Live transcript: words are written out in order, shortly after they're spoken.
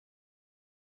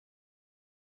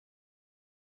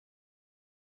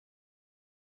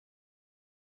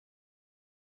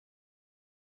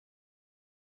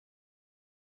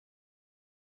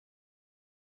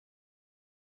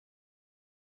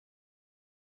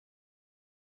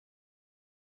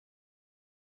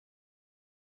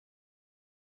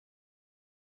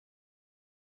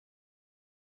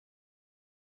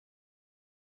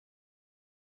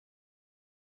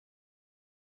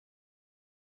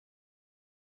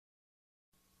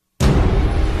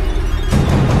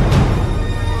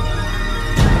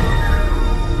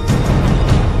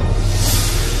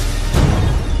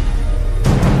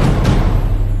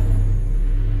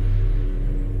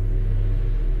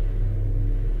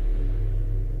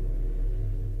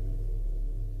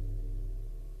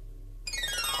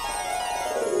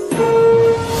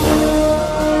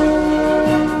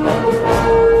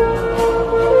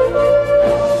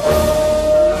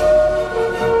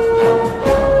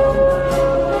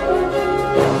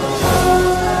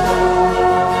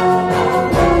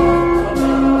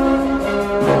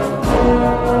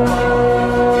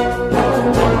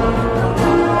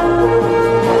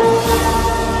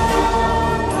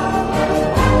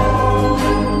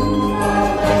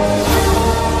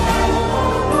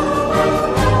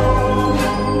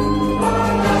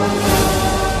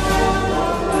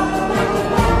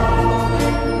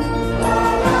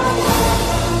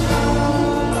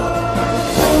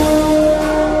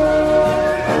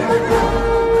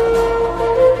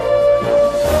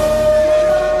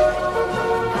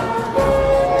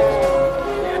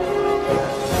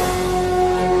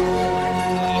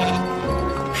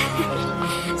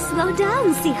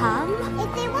Siham. If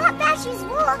they want Bashi's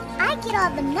wool, I get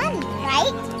all the money,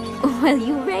 right? Well,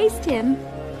 you raised him.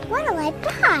 What'll I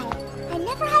buy? I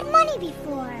never had money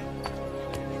before.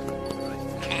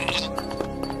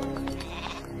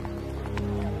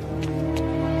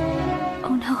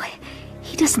 Oh no,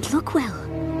 he doesn't look well.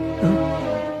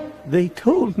 They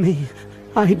told me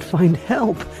I'd find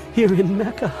help here in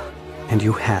Mecca. And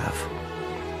you have.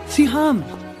 Siham!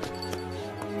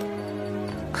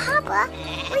 Papa,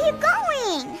 where are you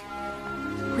going?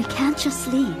 We can't just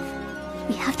leave.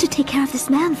 We have to take care of this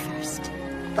man first.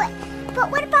 But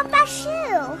what about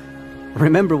Bashu?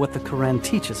 Remember what the Quran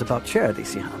teaches about charity,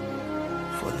 Siham.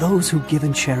 For those who give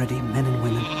in charity, men and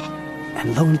women,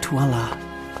 and loan to Allah,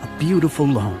 a beautiful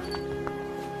loan,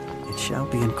 it shall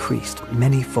be increased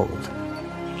many-fold.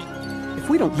 If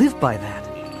we don't live by that,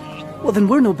 well, then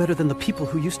we're no better than the people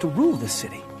who used to rule this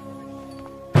city.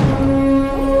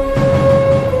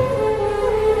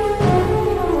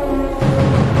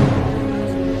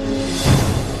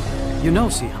 You know,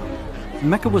 Siham,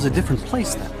 Mecca was a different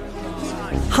place then.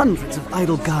 Hundreds of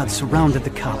idol gods surrounded the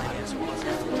Kaaba.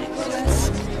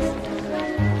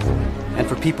 And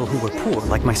for people who were poor,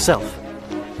 like myself,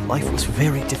 life was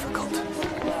very difficult.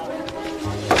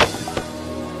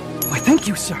 Why, thank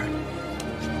you, sir.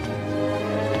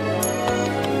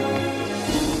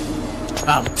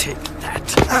 I'll take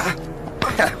that.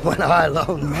 When I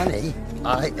loan money,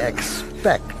 I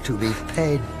expect to be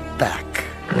paid back.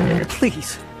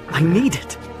 Please, I need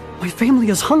it. My family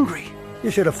is hungry.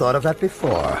 You should have thought of that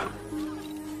before.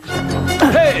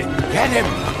 Hey, get him!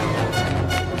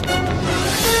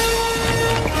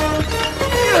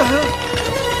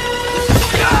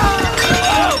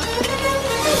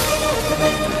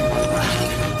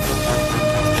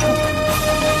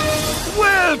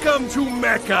 Welcome to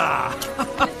Mecca!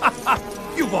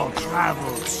 You've all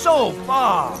traveled so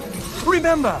far.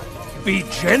 Remember, be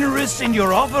generous in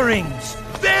your offerings.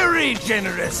 Very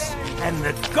generous. And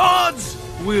the gods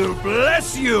will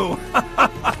bless you.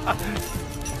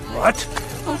 What?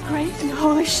 Oh, great and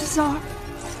holy Shazar.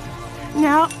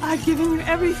 Now I've given you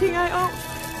everything I own.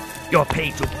 You're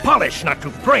paid to polish, not to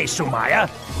pray, Sumaya.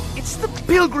 It's the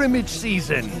pilgrimage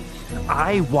season.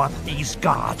 I want these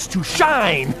gods to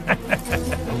shine.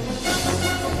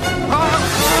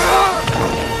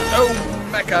 Oh,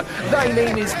 Mecca, thy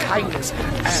name is kindness,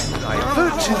 and thy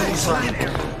virtue is like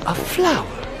a flower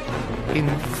in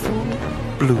full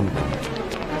bloom.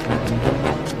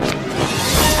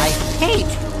 I paid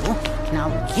you. Now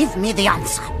give me the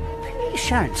answer.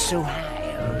 Patience,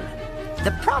 Suhail.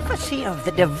 The prophecy of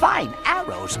the divine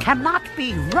arrows cannot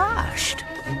be rushed.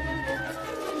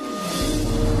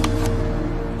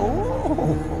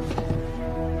 Oh,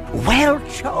 well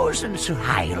chosen,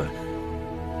 Suhail.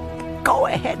 Go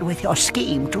ahead with your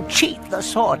scheme to cheat the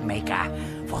sword maker,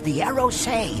 for the arrows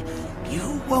say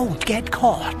you won't get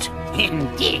caught.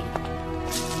 Indeed.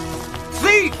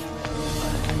 Thief!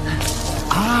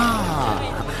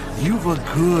 Ah, you've a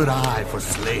good eye for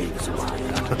slaves,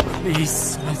 Maya.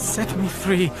 Please, set me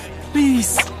free.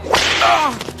 Please.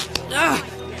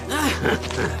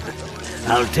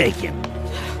 I'll take him.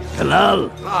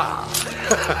 Halal.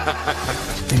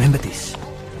 Remember this.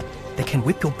 They can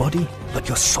whip your body, but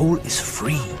your soul is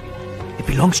free. It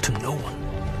belongs to no one.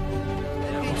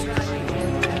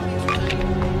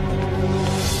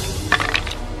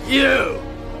 You!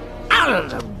 Out of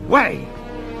the way!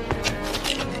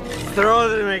 Throw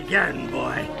them again,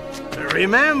 boy.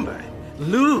 Remember,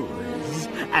 lose,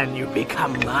 and you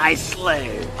become my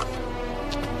slave.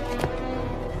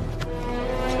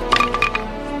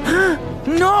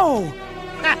 No!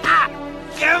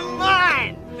 You're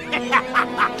mine!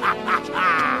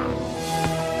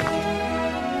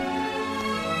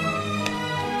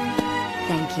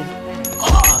 Thank you.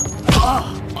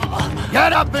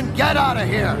 Get up and get out of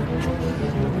here!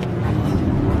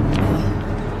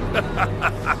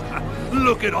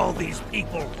 Look at all these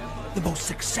people. The most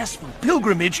successful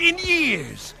pilgrimage in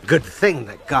years. Good thing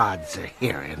the gods are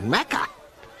here in Mecca.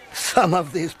 Some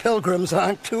of these pilgrims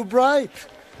aren't too bright.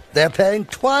 They're paying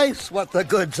twice what the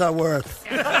goods are worth.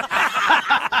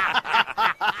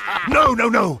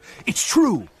 No. It's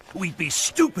true. We'd be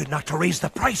stupid not to raise the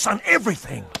price on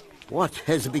everything. What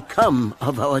has become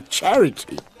of our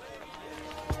charity?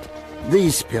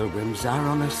 These pilgrims are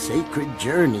on a sacred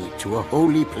journey to a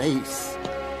holy place.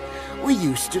 We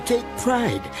used to take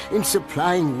pride in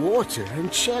supplying water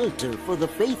and shelter for the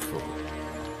faithful.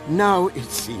 Now, it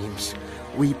seems,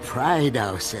 we pride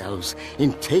ourselves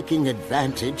in taking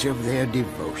advantage of their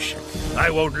devotion. I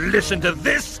won't listen to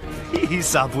this.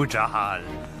 He's Abu Jahal.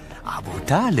 Abu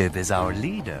Talib is our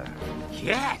leader.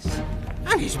 Yes,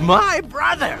 and he's my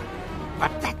brother.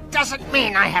 But that doesn't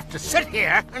mean I have to sit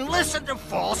here and listen to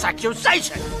false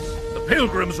accusations. The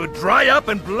pilgrims would dry up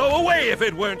and blow away if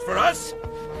it weren't for us.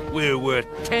 We're worth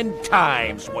 10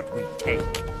 times what we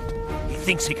take. He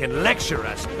thinks he can lecture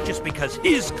us just because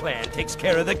his clan takes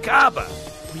care of the Kaaba.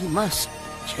 We must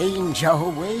change our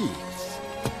ways.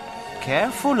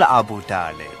 Careful, Abu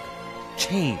Talib.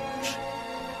 Change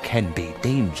can be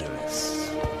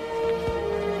dangerous.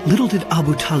 Little did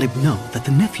Abu Talib know that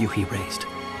the nephew he raised,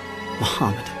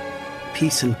 Muhammad,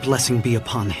 peace and blessing be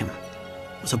upon him,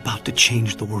 was about to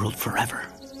change the world forever.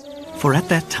 For at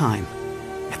that time,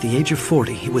 at the age of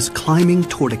 40, he was climbing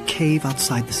toward a cave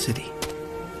outside the city,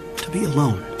 to be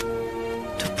alone,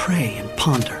 to pray and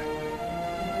ponder.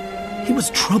 He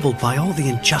was troubled by all the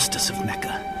injustice of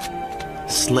Mecca.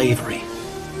 Slavery,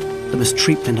 the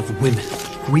mistreatment of women,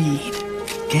 greed,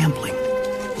 gambling,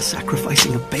 the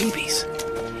sacrificing of babies,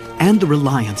 and the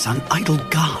reliance on idol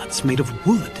gods made of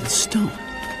wood and stone.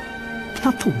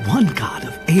 Not the one God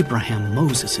of Abraham,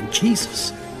 Moses, and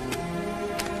Jesus.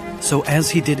 So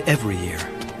as he did every year,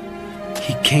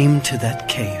 he came to that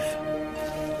cave.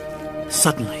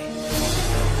 Suddenly,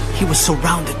 he was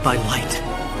surrounded by light.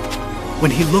 When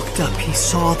he looked up, he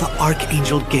saw the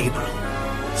Archangel Gabriel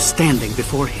standing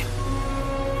before him.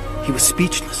 He was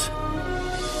speechless.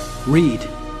 "Read,"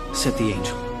 said the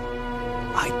angel.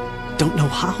 "I don't know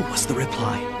how," was the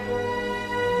reply.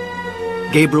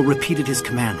 Gabriel repeated his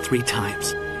command 3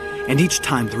 times, and each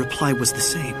time the reply was the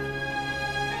same.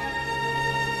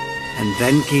 And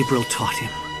then Gabriel taught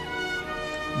him,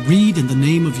 "Read in the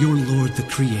name of your Lord the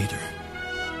Creator.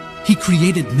 He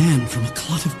created man from a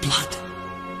clot of blood.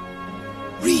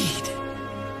 Read.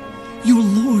 Your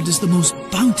Lord is the most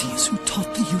bounteous who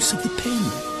taught the use of the pen.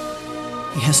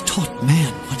 He has taught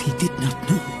man what he did not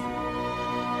know."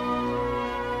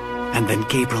 And then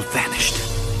Gabriel vanished.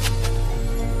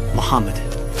 Muhammad,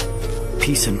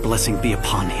 peace and blessing be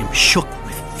upon him, shook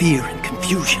with fear and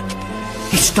confusion.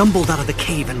 He stumbled out of the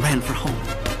cave and ran for home.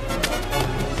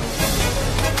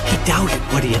 He doubted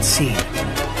what he had seen,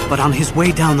 but on his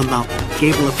way down the mountain,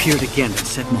 Gabriel appeared again and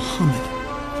said, "Muhammad,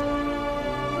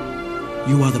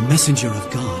 you are the messenger of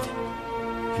God,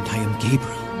 and I am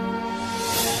Gabriel."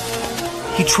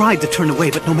 He tried to turn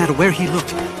away, but no matter where he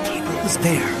looked, Gabriel was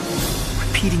there,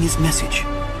 repeating his message.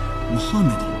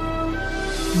 "Muhammad,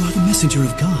 you are the messenger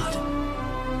of God,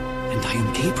 and I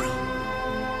am Gabriel."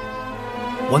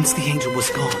 Once the angel was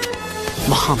gone,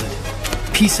 Muhammad,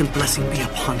 peace and blessing be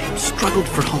upon him, struggled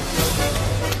for home.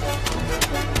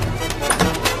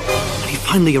 When he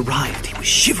finally arrived, he was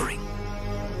shivering.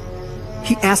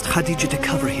 He asked Khadija to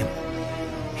cover him.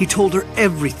 He told her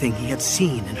everything he had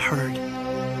seen and heard.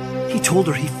 He told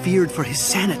her he feared for his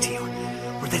sanity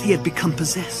or that he had become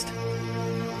possessed.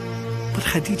 But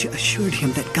Khadija assured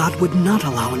him that God would not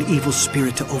allow an evil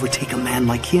spirit to overtake a man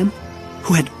like him,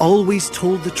 who had always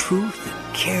told the truth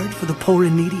and cared for the poor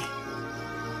and needy.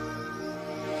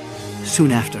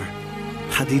 Soon after,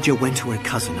 Khadija went to her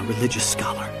cousin, a religious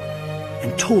scholar,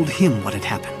 and told him what had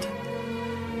happened.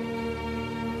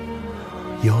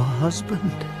 "Your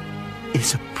husband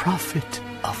is a prophet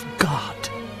of God.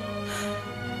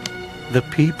 The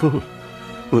people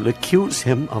will accuse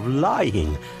him of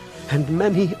lying and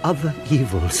many other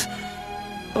evils.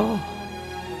 Oh,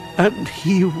 and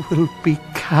he will be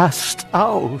cast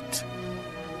out."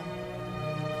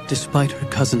 Despite her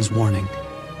cousin's warning,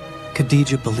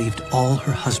 Khadija believed all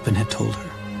her husband had told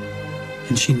her,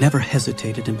 and she never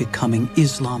hesitated in becoming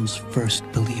Islam's first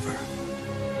believer.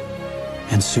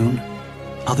 And soon,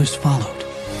 others followed.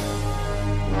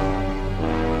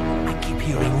 I keep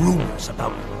hearing rumors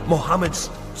about Muhammad's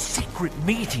secret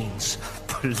meetings.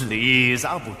 Please,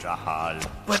 Abu Jahal.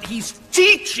 But he's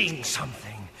teaching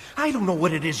something. I don't know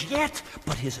what it is yet,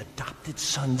 but his adopted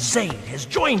son Zayd has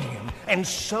joined him, and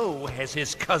so has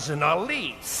his cousin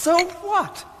Ali. So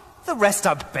what? The rest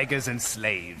are beggars and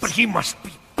slaves. But he must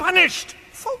be punished.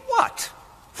 For what?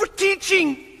 For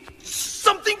teaching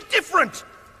something different.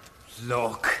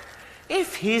 Look,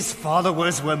 if his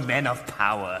followers were men of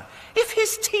power, if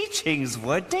his teachings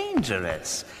were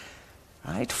dangerous,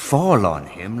 I'd fall on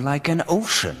him like an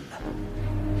ocean.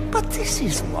 But this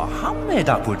is Muhammad,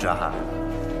 Abu Jahal.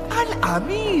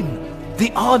 Al-Amin,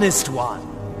 the honest one.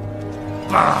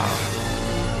 Bah!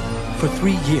 For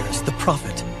 3 years, the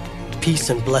Prophet, peace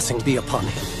and blessing be upon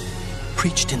him,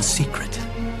 preached in secret.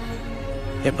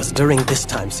 It was during this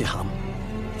time, Siham,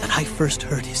 that I first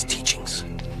heard his teachings.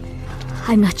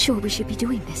 I'm not sure we should be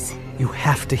doing this. You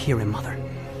have to hear him, Mother.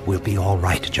 We'll be all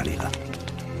right, Jalila.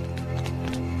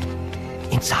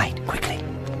 Inside, quickly.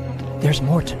 There's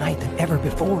more tonight than ever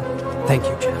before. Thank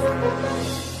you, Jafar.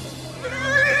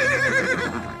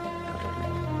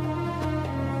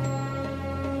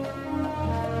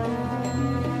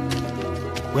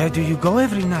 Where do you go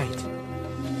every night?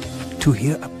 To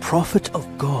hear a prophet of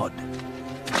God.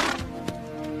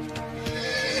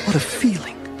 What a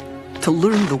feeling to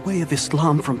learn the way of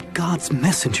Islam from God's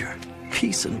messenger.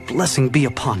 Peace and blessing be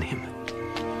upon him.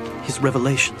 His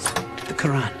revelations, the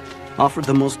Quran, offered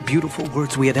the most beautiful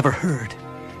words we had ever heard.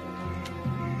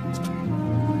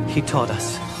 He taught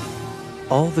us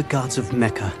all the gods of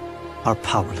Mecca are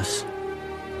powerless.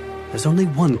 There's only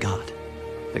one God,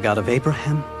 the God of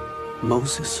Abraham,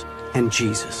 Moses, and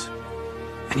Jesus.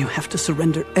 And you have to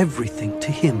surrender everything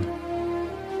to him.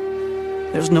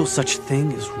 There's no such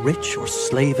thing as rich or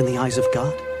slave in the eyes of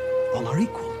God. All are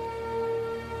equal.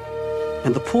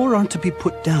 And the poor aren't to be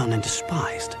put down and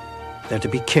despised. They're to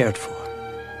be cared for.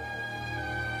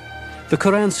 The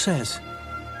Quran says,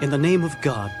 in the name of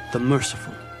God, the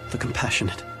merciful, the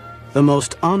compassionate, the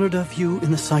most honored of you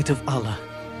in the sight of Allah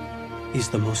is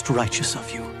the most righteous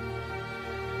of you.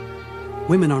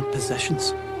 Women aren't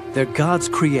possessions. They're God's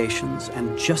creations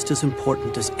and just as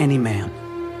important as any man.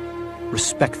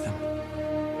 Respect them.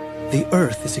 The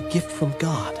earth is a gift from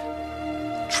God.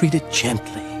 Treat it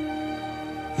gently.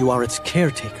 You are its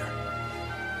caretaker.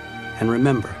 And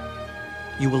remember,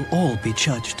 you will all be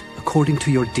judged according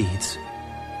to your deeds.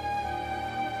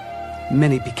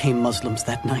 Many became Muslims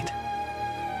that night.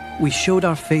 We showed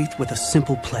our faith with a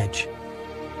simple pledge.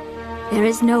 There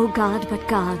is no God but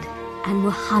God, and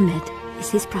Muhammad is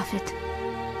his prophet.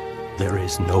 There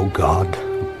is no God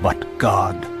but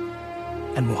God.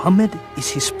 And Muhammad is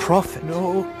his prophet.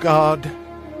 No God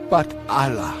but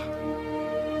Allah.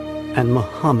 And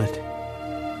Muhammad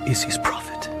is his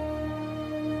prophet.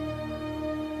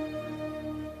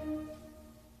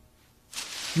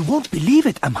 You won't believe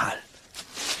it, Amal.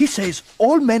 He says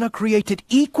all men are created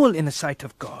equal in the sight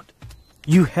of God.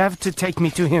 You have to take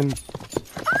me to him.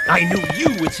 I knew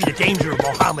you would see the danger of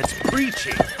Muhammad's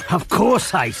preaching. Of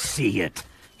course I see it.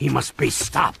 He must be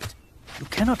stopped. You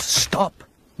cannot stop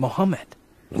Muhammad.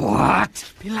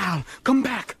 What? Bilal, come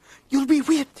back. You'll be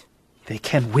whipped. They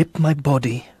can whip my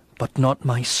body, but not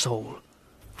my soul.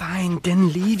 Fine,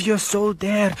 then leave your soul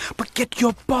there, but get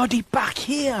your body back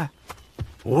here.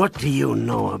 What do you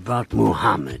know about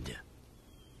Muhammad?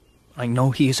 I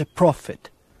know he is a prophet.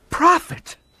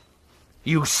 Prophet?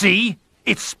 You see?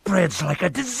 It spreads like a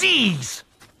disease.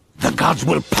 The gods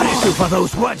will punish you for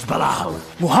those words, Bilal.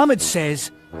 Muhammad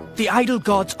says the idol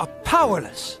gods are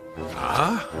powerless.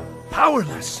 Huh?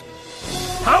 Powerless.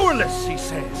 Powerless, he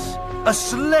says. A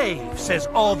slave says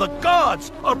all the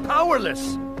gods are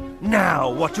powerless. Now,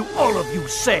 what do all of you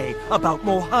say about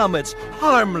Muhammad's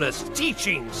harmless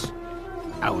teachings?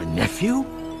 Our nephew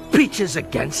preaches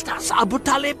against us, Abu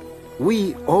Talib?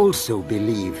 We also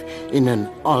believe in an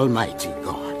almighty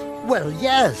God. Well,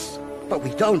 yes, but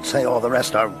we don't say all the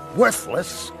rest are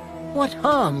worthless. What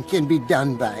harm can be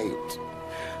done by it?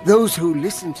 Those who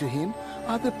listen to him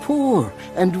are the poor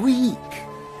and weak.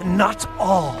 Not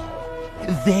all.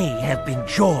 They have been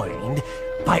joined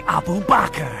by Abu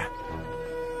Bakr.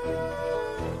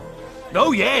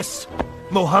 Oh, yes.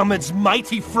 Muhammad's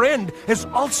mighty friend has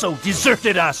also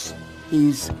deserted us.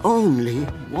 He's only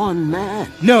one man.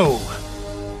 No.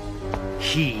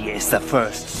 He is the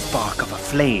first spark of a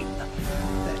flame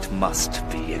that must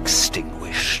be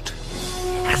extinguished.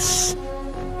 Yes.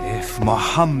 If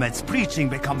Muhammad's preaching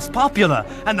becomes popular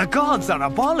and the gods are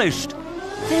abolished,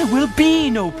 there will be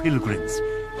no pilgrims.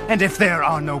 And if there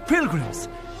are no pilgrims,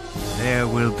 there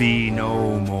will be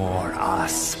no more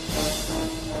us.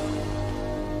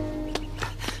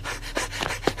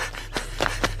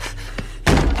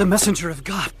 The messenger of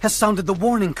God has sounded the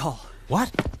warning call.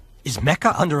 What? Is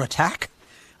Mecca under attack?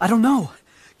 I don't know.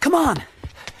 Come on.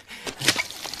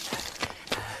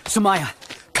 Sumaya,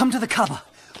 come to the Kaaba.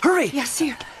 Hurry! Yes,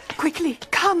 sir. Quickly,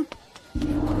 come.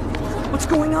 What's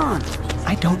going on?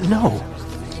 I don't know.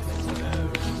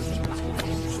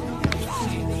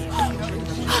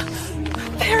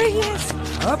 There he is.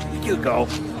 Up you go.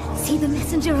 See the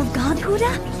messenger of God,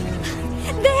 Huda?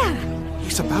 There!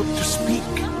 He's about to speak.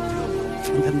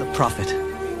 And then the prophet,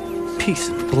 peace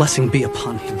and blessing be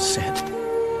upon him, said,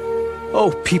 "O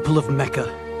people of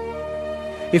Mecca,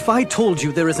 if I told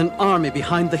you there is an army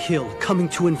behind the hill coming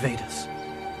to invade us,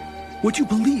 would you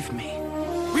believe me?"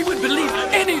 We would believe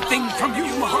anything from you,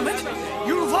 Muhammad.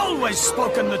 You've always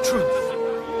spoken the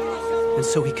truth. And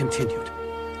so he continued,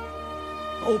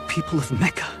 "O people of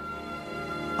Mecca,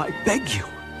 I beg you,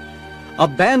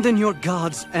 abandon your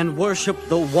gods and worship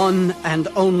the one and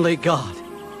only God.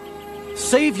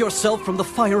 Save yourself from the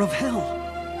fire of hell,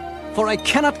 for I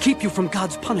cannot keep you from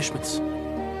God's punishments.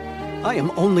 I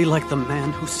am only like the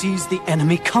man who sees the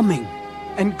enemy coming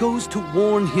and goes to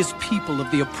warn his people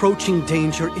of the approaching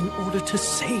danger in order to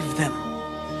save them."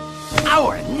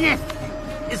 Our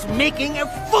nephew is making a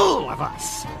fool of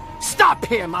us. Stop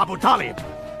him, Abu Talib.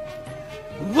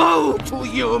 Woe to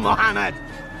you, Muhammad.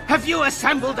 Have you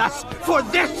assembled us for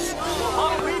this?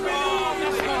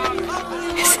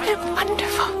 Isn't it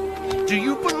wonderful? Do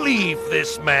you believe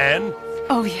this man?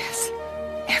 Oh, yes.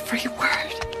 Every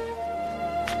word.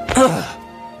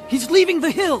 He's leaving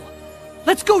the hill.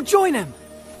 Let's go join him.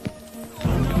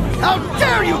 How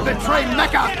dare you betray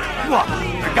Mecca? What?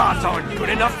 The gods aren't good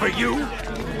enough for you?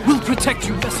 We'll protect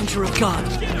you, messenger of God.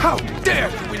 How dare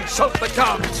you insult the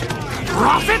gods?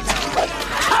 Prophet?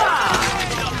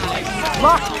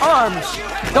 Lock arms.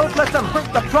 Don't let them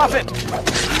hurt the prophet.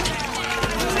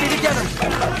 Stay together.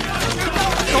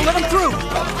 Don't let them through.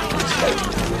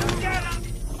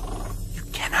 You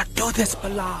cannot do this,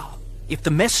 Bilal. If the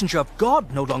messenger of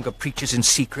God no longer preaches in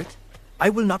secret, I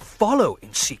will not follow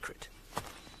in secret.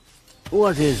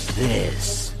 What is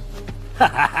this?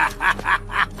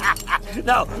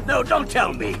 No, don't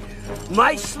tell me.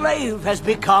 My slave has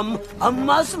become a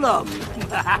Muslim.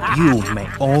 You may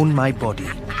own my body,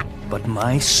 but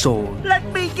my soul... Let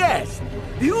me guess.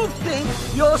 You think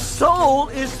your soul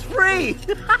is free?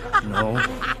 No.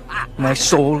 My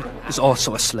soul is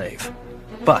also a slave.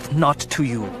 But not to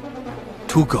you.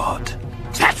 To God.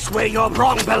 That's where you're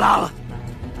wrong, Bilal.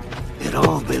 It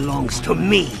all belongs to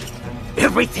me.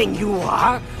 Everything you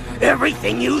are,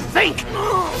 everything you think,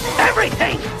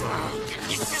 everything!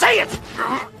 Say it!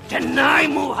 Deny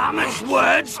Muhammad's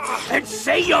words and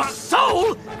say your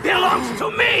soul belongs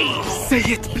to me! Say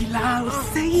it, Bilal,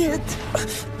 say it!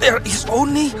 There is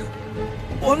only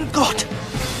one God.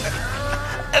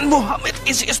 And Muhammad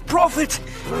is his prophet.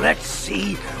 Let's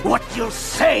see what you'll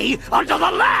say under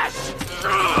the lash!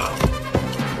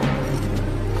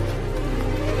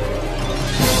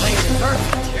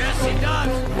 Yes, he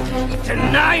does.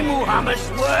 Deny Muhammad's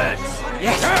words.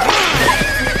 Yes.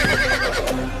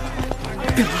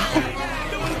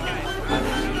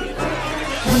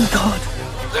 One God.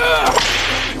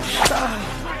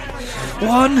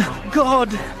 One God.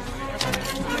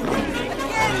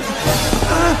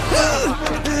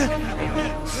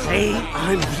 Say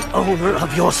I'm the owner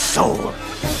of your soul,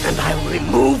 and I'll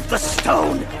remove the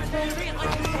stone.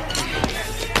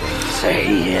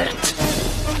 Say it.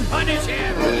 Punish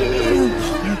him!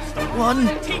 One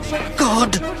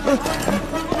God.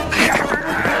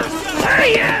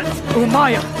 Say it!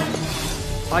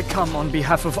 Umayyah, I come on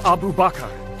behalf of Abu Bakr.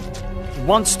 He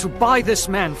wants to buy this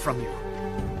man from you.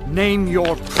 Name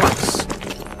your price.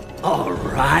 All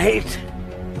right.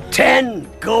 10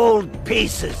 gold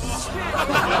pieces.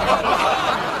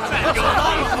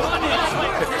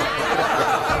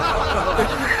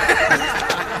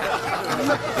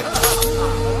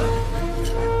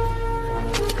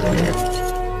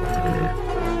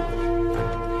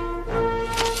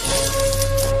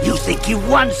 You think you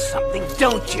won something,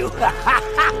 don't you?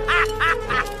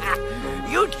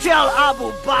 You tell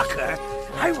Abu Bakr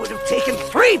I would have taken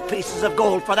 3 pieces of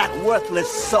gold for that worthless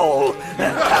soul.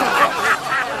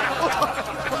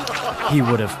 He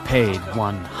would have paid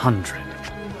 100.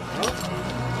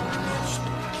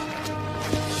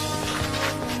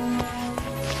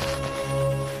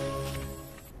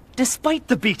 Despite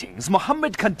the beatings,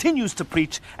 Muhammad continues to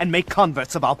preach and make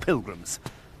converts of our pilgrims.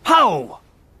 How?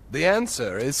 The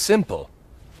answer is simple.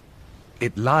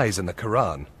 It lies in the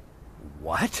Quran.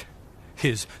 What?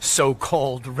 His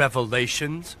so-called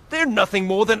revelations? They're nothing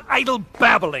more than idle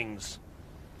babblings.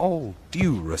 All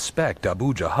due respect,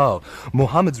 Abu Jahal,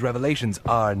 Muhammad's revelations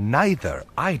are neither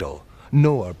idle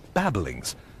nor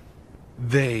babblings.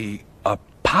 They are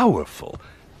powerful,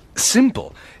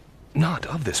 simple, not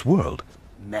of this world.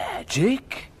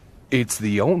 Magic? It's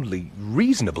the only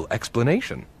reasonable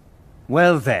explanation.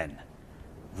 Well then,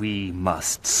 we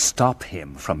must stop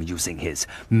him from using his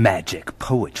magic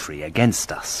poetry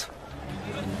against us.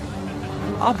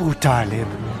 Abu Talib,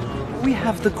 we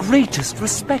have the greatest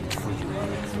respect for you.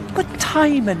 But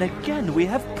time and again we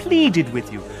have pleaded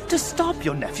with you to stop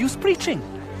your nephew's preaching.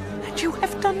 And you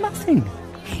have done nothing.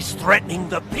 He's threatening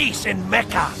the peace in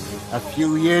Mecca. A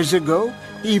few years ago,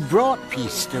 he brought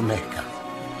peace to Mecca.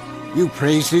 You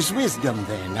praise his wisdom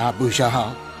then, Abu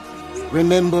Jahal.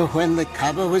 Remember when the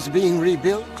Kaaba was being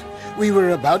rebuilt? We were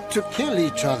about to kill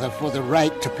each other for the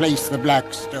right to place the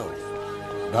black stone.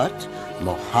 But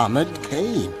Muhammad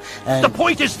came and... The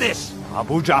point is this,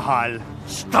 Abu Jahal.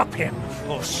 Stop him,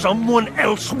 or someone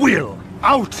else will.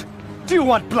 Out! Do you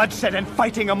want bloodshed and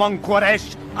fighting among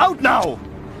Quraysh? Out now!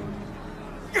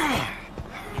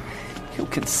 You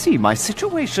can see my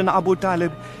situation, Abu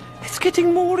Talib. It's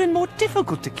getting more and more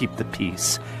difficult to keep the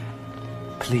peace.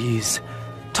 Please,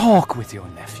 talk with your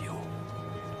nephew.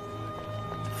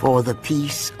 For the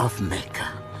peace of Mecca,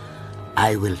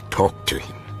 I will talk to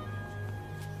him.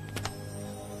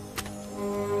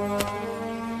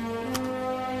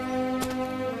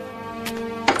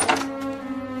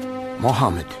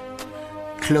 Muhammad,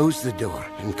 close the door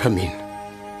and come in.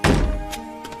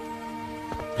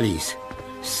 Please,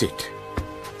 sit.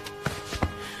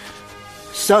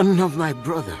 Son of my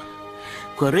brother,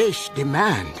 Quraysh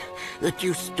demand that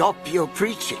you stop your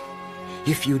preaching.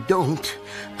 If you don't,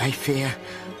 I fear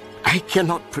I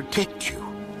cannot protect you.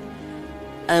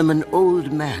 I am an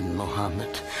old man,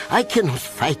 Muhammad. I cannot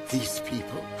fight these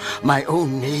people, my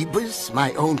own neighbors,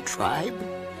 my own tribe.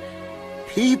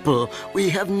 People we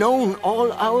have known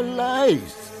all our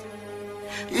lives.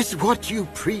 Is what you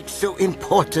preach so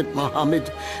important, Muhammad,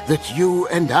 that you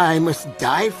and I must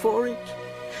die for it?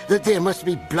 That there must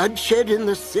be bloodshed in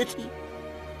the city?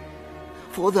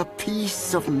 For the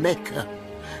peace of Mecca,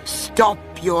 stop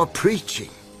your preaching.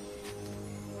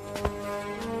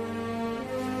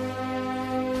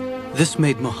 This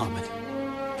made Muhammad,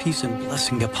 peace and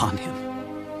blessing upon him,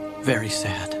 very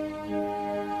sad.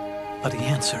 But he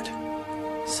answered,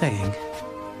 saying,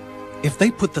 "If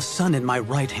they put the sun in my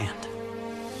right hand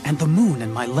and the moon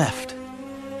in my left,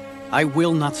 I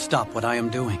will not stop what I am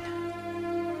doing.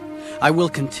 I will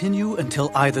continue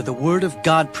until either the word of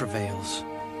God prevails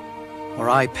or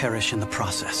I perish in the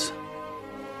process."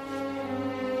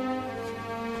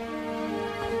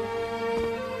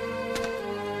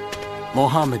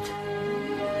 Muhammad,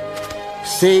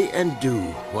 say and do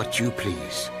what you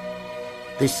please.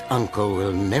 This uncle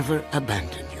will never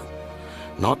abandon you.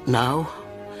 Not now,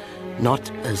 not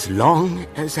as long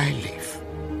as I live.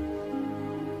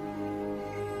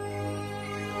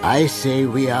 I say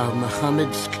we are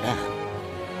Muhammad's clan,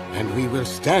 and we will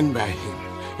stand by him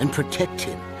and protect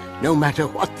him, no matter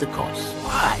what the cost.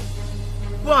 Why?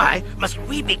 Why must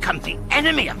we become the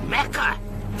enemy of Mecca?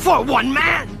 For one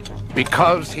man?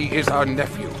 Because he is our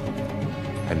nephew,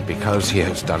 and because he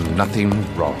has done nothing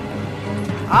wrong.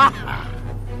 Ah!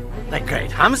 The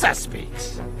great Hamza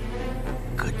speaks.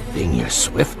 Good thing you're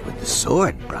swift with the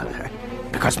sword, brother,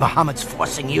 because Muhammad's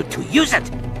forcing you to use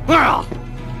it. Well,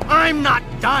 I'm not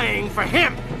dying for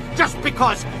him, just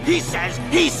because he says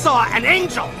he saw an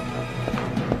angel.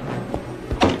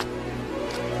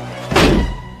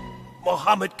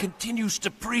 Muhammad continues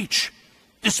to preach,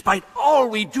 despite all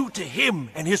we do to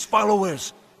him and his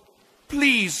followers.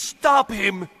 Please stop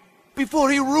him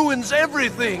before he ruins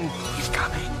everything. He's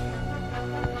coming.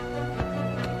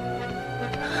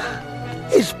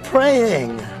 He's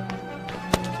praying.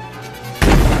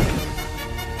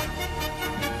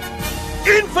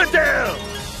 Infidel!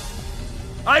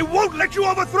 I won't let you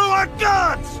overthrow our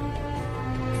gods!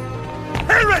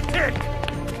 Heretic!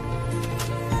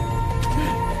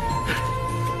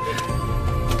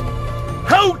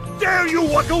 How dare you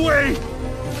walk away!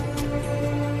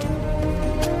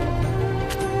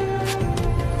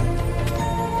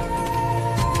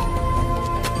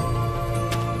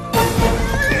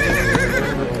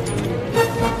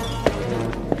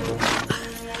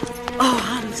 Oh,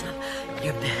 Hamza,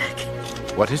 you're back.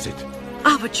 What is it?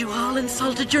 Abu Juhal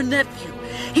insulted your nephew.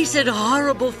 He said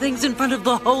horrible things in front of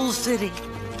the whole city.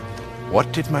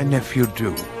 What did my nephew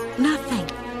do? Nothing.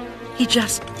 He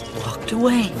just walked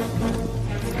away.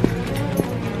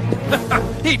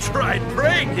 He tried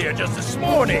praying here just this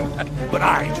morning, but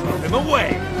I drove him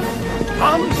away.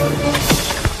 Hamza!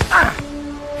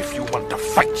 If you want to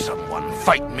fight someone,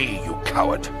 fight me, you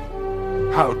coward.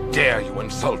 How dare you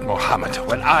insult Muhammad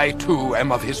when I, too,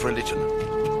 am of his religion?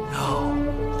 No.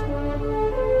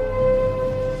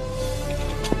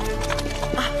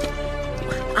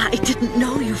 I didn't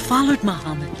know you followed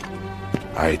Muhammad.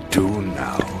 I do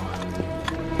now.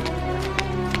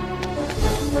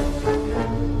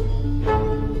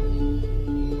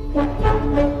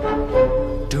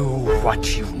 Do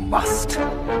what you must. I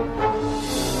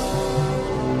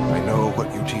know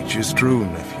what you teach is true,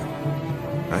 nephew.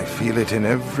 I feel it in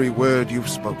every word you've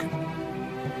spoken.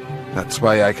 That's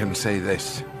why I can say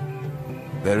this.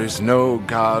 There is no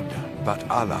God but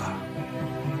Allah,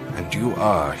 and you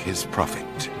are his prophet.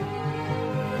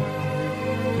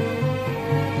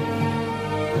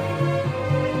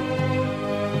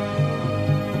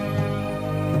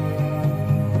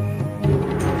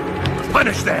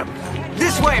 Punish them!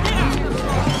 This way!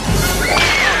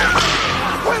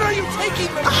 Where are you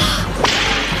taking them?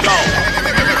 Go!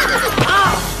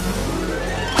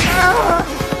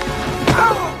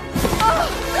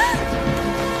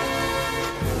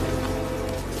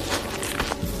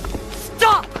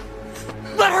 Stop!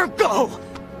 Let her go!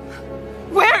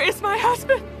 Where is my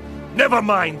husband? Never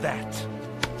mind that.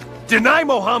 Deny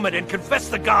Muhammad and confess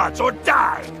the gods, or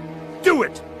die! Do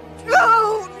it,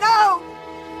 No! No!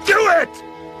 Do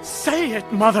it! Say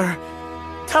it, Mother.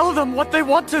 Tell them what they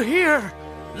want to hear.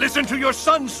 Listen to your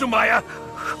son, Sumaya.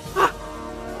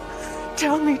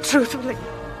 Tell me truthfully,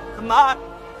 Ammar,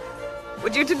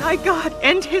 would you deny God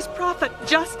and his prophet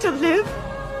just to live?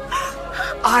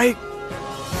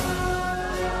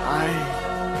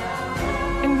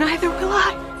 And neither will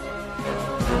I.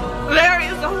 There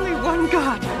is only one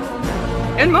God,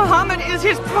 and Muhammad is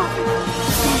his prophet.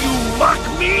 Do you mock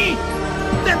me?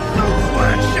 Then those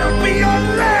words shall be your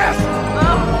last!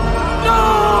 No!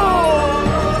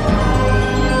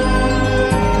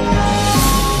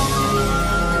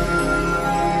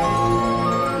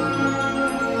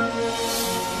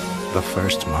 The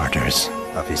first martyrs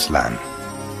of Islam.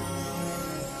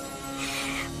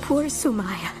 Poor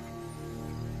Sumaya.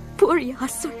 Poor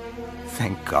Yasser.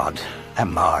 Thank God,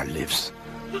 Ammar lives.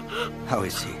 How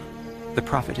is he? The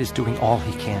Prophet is doing all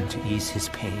he can to ease his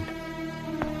pain.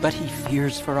 But he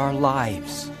fears for our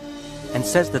lives, and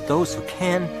says that those who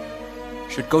can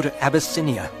should go to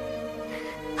Abyssinia.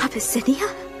 Abyssinia?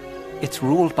 It's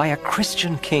ruled by a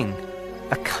Christian king,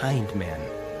 a kind man,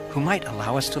 who might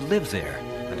allow us to live there.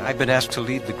 And I've been asked to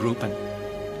lead the group, and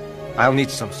I'll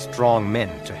need some strong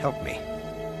men to help me.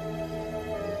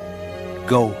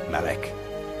 Go, Malek.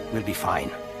 We'll be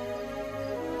fine.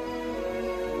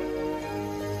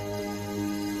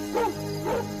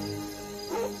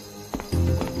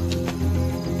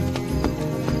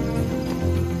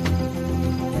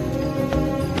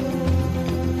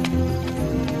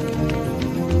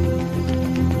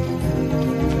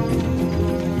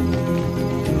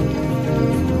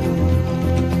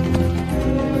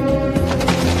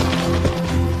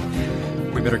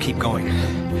 We better keep going.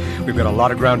 We've got a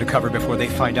lot of ground to cover before they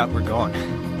find out we're gone.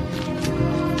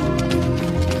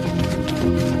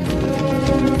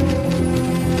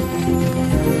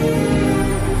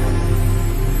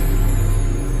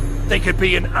 They could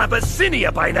be in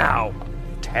Abyssinia by now!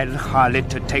 Tell Khalid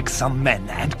to take some men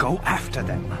and go after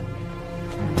them.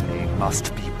 They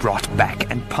must be brought back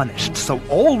and punished, so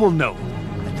all will know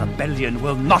that rebellion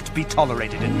will not be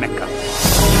tolerated in Mecca.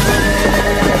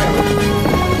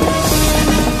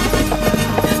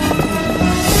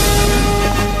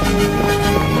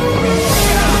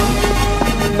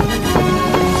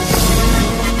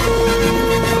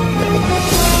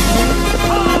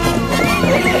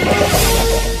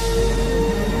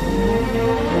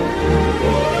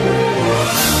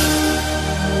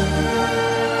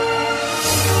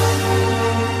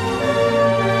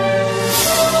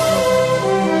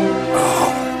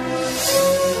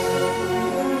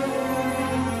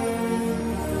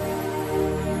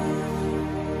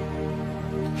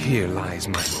 Here lies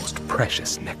my most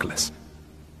precious necklace.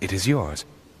 It is yours.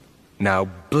 Now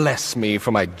bless me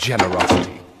for my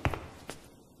generosity.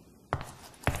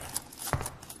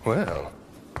 Well,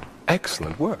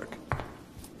 excellent work.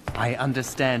 I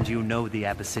understand you know the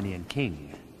Abyssinian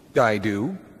king. I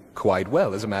do. Quite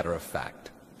well, as a matter of fact.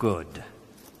 Good.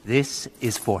 This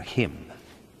is for him.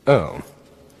 Oh.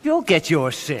 You'll get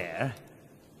your share,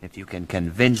 if you can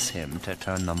convince him to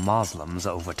turn the Muslims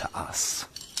over to us.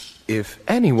 If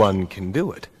anyone can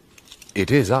do it,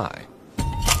 it is I.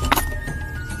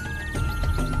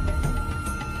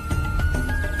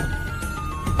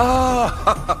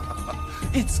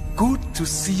 Ah, it's good to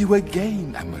see you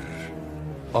again, Amr.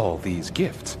 All these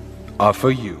gifts are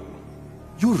for you.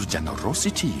 Your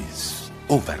generosity is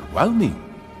overwhelming.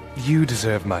 You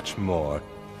deserve much more.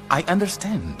 I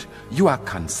understand. You are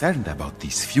concerned about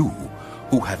these few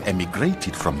who have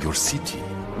emigrated from your city.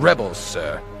 Rebels,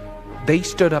 sir. They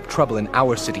stirred up trouble in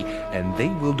our city, and they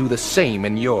will do the same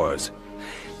in yours.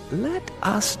 Let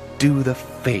us do the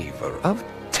favor of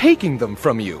taking them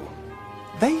from you.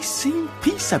 They seem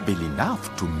peaceable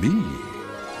enough to me.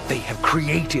 They have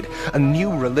created a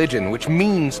new religion which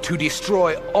means to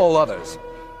destroy all others.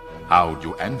 How do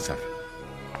you answer?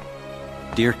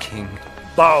 Dear King.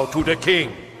 Bow to the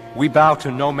king. We bow to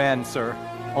no man, sir.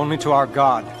 Only to our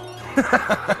God.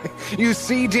 You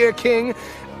see, dear King?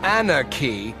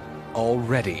 Anarchy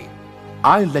already.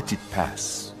 I let it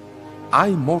pass.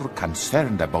 I'm more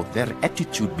concerned about their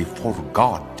attitude before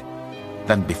God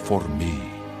than before me.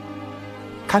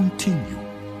 Continue.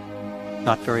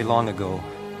 Not very long ago,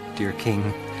 dear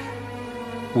King,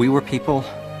 we were people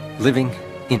living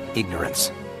in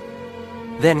ignorance.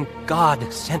 Then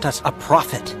God sent us a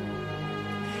prophet.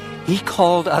 He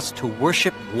called us to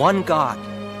worship one God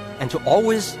and to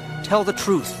always tell the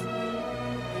truth.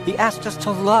 He asked us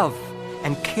to love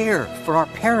and care for our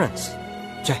parents,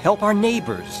 to help our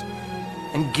neighbors,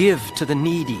 and give to the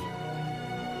needy.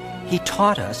 He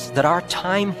taught us that our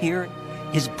time here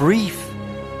is brief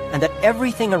and that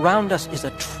everything around us is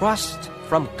a trust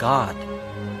from God.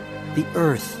 The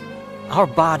earth, our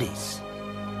bodies.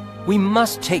 We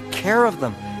must take care of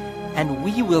them, and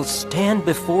we will stand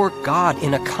before God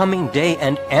in a coming day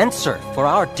and answer for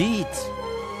our deeds.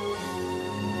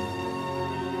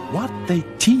 What they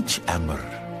teach, Amr,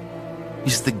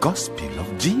 is the gospel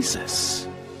of Jesus.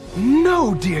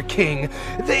 No, dear king.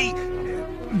 They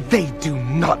do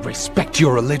not respect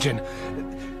your religion.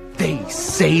 They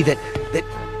say that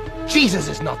Jesus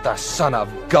is not the Son of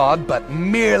God, but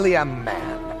merely a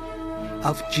man.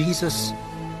 Of Jesus,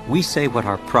 we say what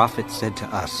our prophet said to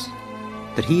us,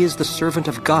 that he is the servant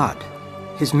of God,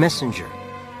 his messenger,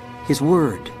 his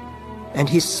word, and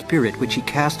his spirit which he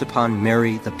cast upon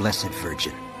Mary, the Blessed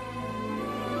Virgin.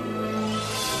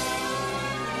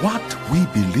 What we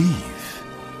believe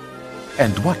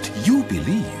and what you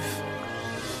believe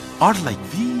are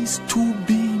like these two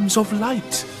beams of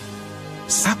light,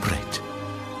 separate,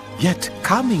 yet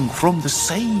coming from the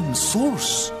same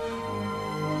source.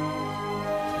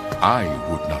 I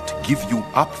would not give you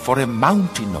up for a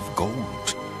mountain of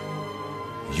gold.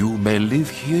 You may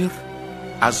live here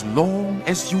as long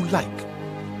as you like.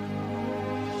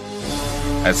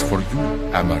 As for you,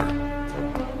 Amr,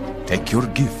 take your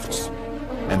gifts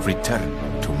and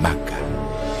return to Mecca.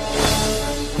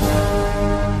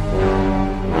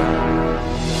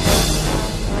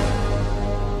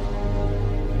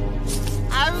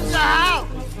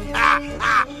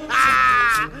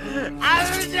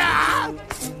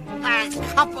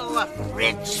 A couple of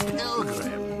rich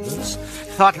pilgrims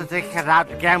thought that they could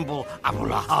outgamble Abu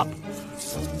Lahab.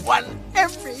 Won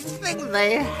everything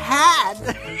they had.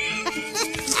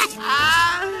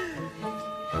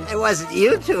 It wasn't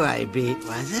you two I beat,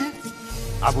 was it?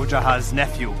 Abu Jahal's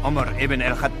nephew, Umar ibn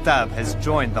al-Khattab, has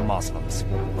joined the Muslims.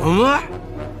 Umar?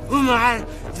 Umar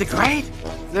the Great?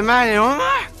 The mighty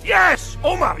Umar? Yes,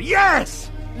 Umar, yes!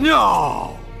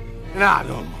 No, not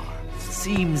Umar.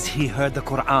 Seems he heard the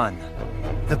Quran.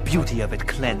 The beauty of it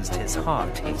cleansed his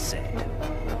heart, he said.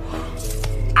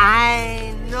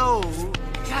 I know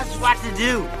just what to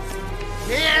do.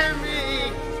 Hear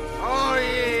me, O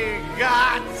ye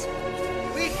gods.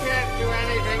 We can't do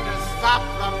anything to stop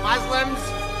the Muslims.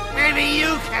 Maybe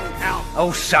you can help.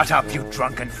 Oh, shut up, you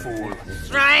drunken fool.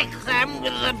 Strike them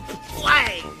with the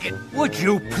plague. Would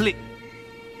you please...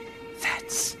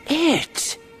 That's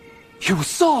it. You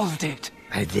solved it.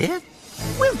 I did?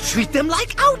 We'll treat them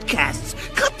like outcasts.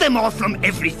 Cut them off from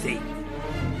everything.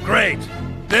 Great.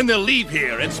 Then they'll leave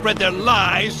here and spread their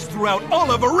lies throughout all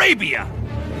of Arabia.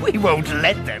 We won't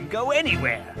let them go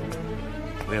anywhere.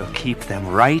 We'll keep them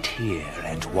right here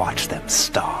and watch them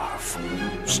starve.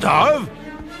 Starve?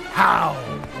 How?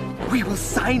 We will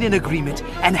sign an agreement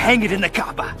and hang it in the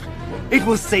Kaaba. It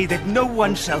will say that no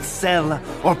one shall sell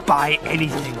or buy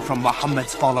anything from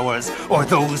Muhammad's followers or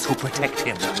those who protect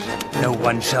him. No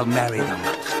one shall marry them.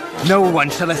 No one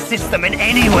shall assist them in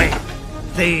any way.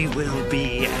 They will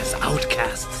be as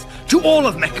outcasts to all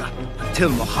of Mecca until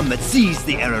Muhammad sees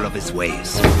the error of his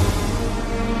ways.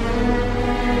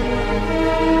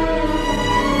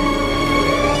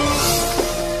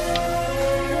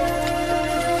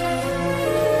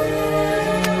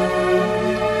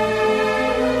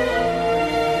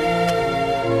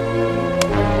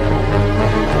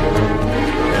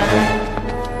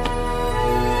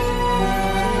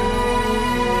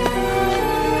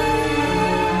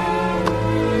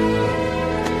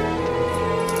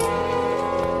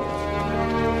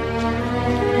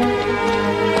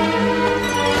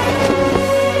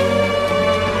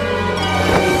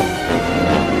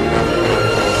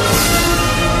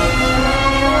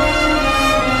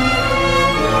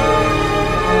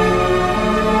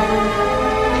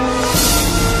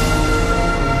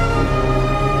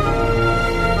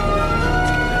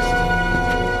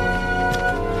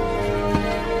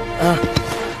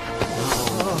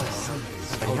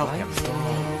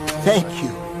 Thank you,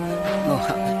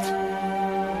 Mohammed.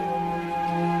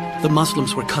 The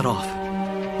Muslims were cut off.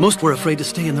 Most were afraid to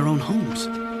stay in their own homes.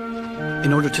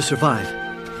 In order to survive,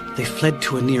 they fled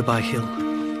to a nearby hill.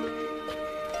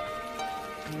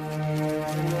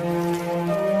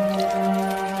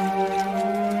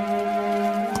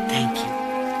 Thank you.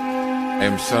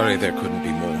 I'm sorry there couldn't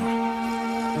be more.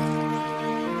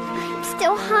 I'm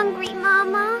still hungry,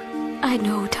 Mama. I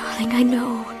know, darling, I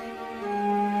know.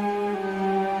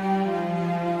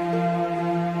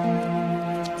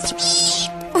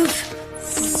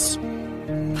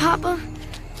 Papa,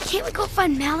 can't we go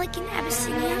find Malik in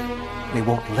Abyssinia? They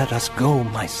won't let us go,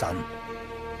 my son.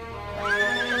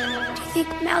 Do you think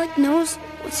Malik knows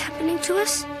what's happening to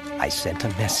us? I sent a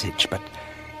message, but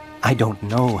I don't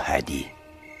know, Hadi.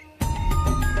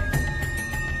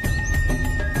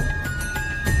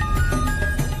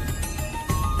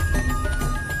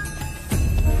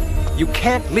 You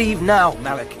can't leave now,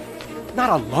 Malik.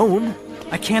 Not alone.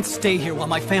 I can't stay here while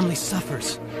my family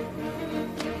suffers.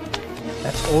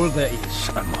 That's all there is,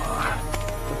 Ammar.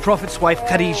 The Prophet's wife,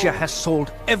 Khadija, has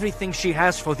sold everything she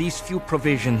has for these few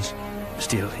provisions.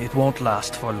 Still, it won't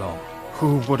last for long.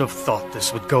 Who would have thought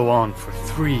this would go on for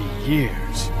 3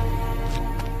 years?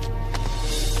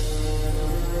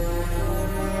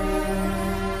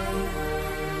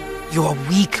 You're a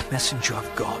weak messenger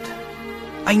of God.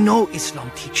 I know Islam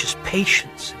teaches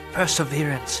patience and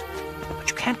perseverance, but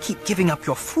you can't keep giving up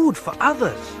your food for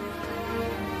others.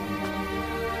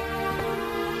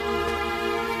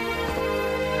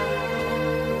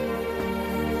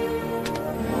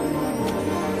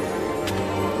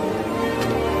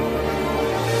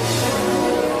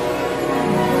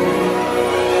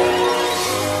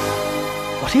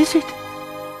 What is it?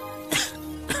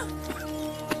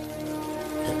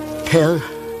 Tell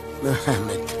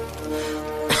Muhammad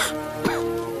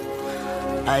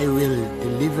I will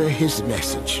deliver his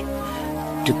message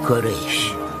to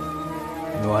Quraysh.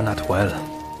 You are not well.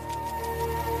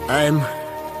 I'm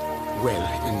well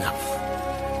enough.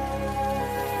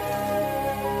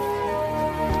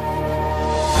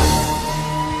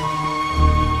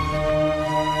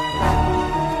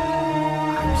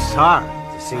 I'm sorry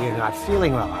to see you're not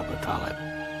feeling well, Abu Talib.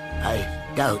 I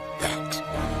doubt that.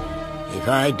 If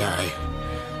I die,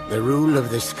 the rule of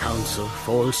this council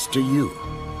falls to you.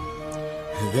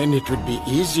 Then it would be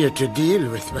easier to deal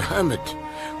with Muhammad,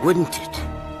 wouldn't it?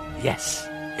 Yes,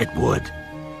 it would.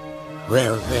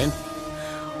 Well then,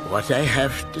 what I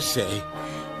have to say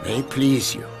may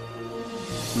please you.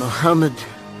 Muhammad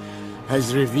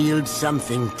has revealed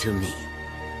something to me.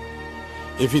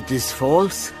 If it is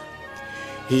false,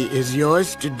 he is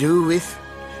yours to do with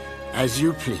as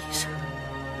you please.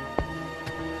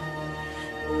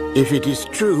 If it is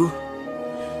true,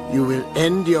 you will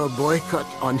end your boycott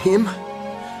on him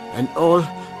and all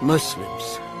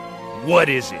Muslims. What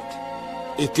is it?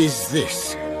 It is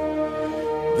this.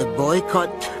 The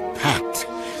boycott pact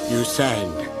you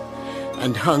signed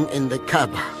and hung in the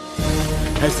Kaaba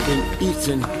has been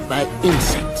eaten by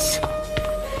insects.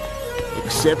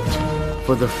 Except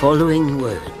for the following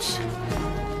words.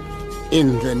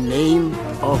 In the name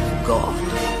of God.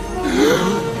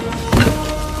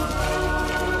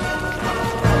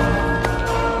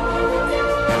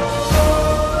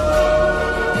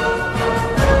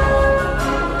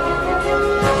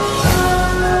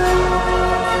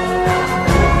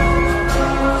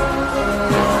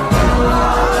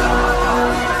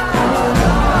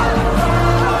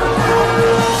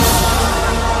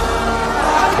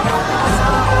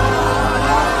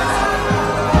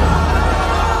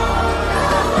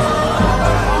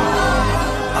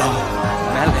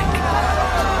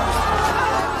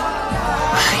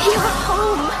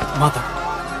 Mother.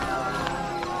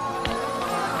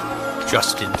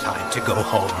 Just in time to go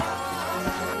home.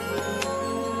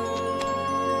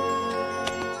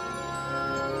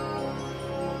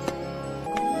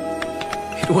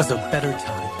 It was a better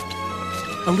time.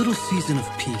 A little season of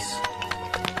peace.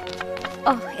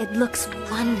 Oh, it looks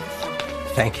wonderful.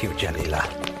 Thank you, Jalila.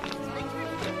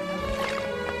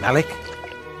 Malik?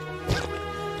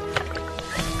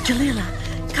 Jalila,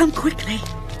 come quickly.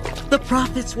 The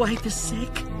Prophet's wife is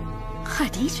sick.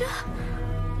 Khadija?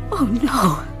 Oh,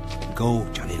 no. Go,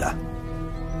 Jalila.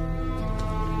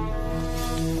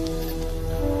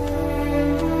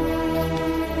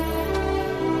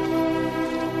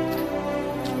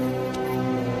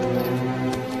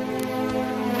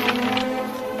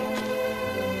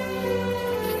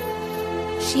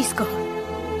 She's gone.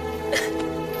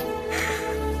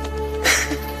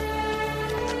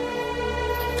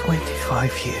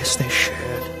 25 years they shared.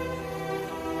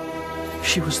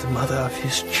 She was the mother of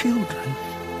his children.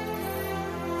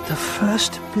 The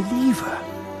first believer.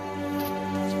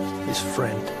 His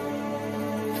friend.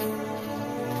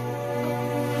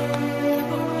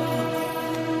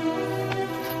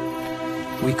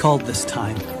 We called this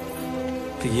time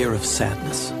the Year of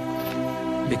Sadness,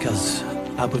 because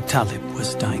Abu Talib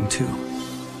was dying too.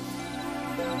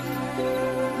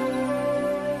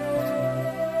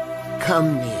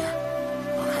 Come near,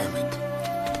 Muhammad.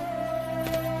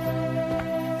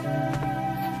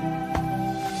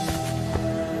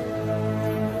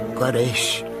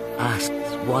 Quraysh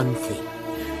asks one thing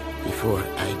before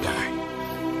I die.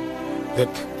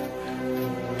 That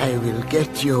I will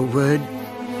get your word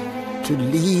to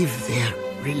leave their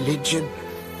religion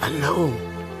alone.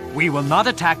 We will not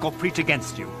attack or preach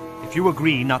against you, if you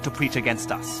agree not to preach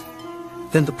against us.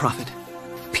 Then the Prophet,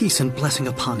 peace and blessing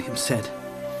upon him, said,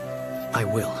 I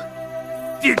will.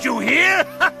 Did you hear?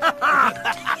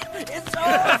 It's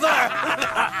over!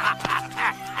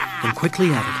 and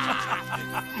quickly added,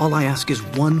 "All I ask is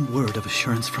one word of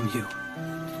assurance from you.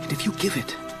 And if you give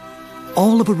it,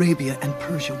 all of Arabia and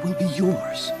Persia will be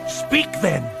yours." Speak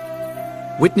then!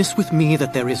 "Witness with me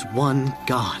that there is one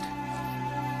God,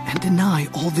 and deny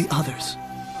all the others."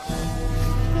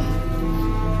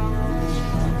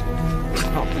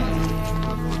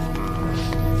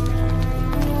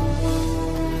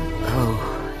 Oh,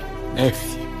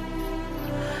 nephew.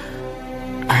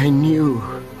 I knew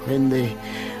when they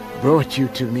brought you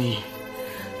to me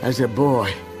as a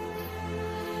boy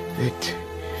that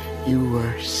you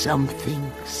were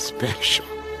something special.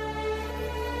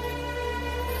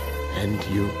 And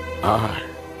you are.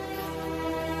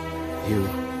 You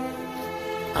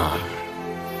are.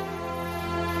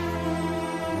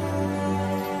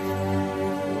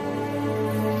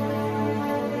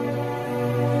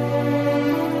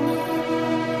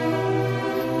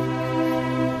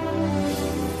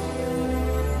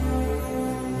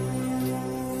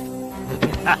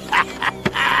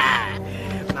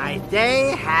 My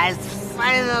day has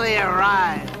finally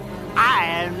arrived. I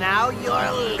am now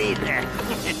your leader.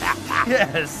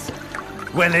 Yes.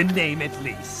 Well, in name at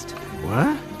least.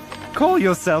 What? Call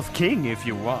yourself king if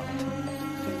you want.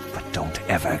 But don't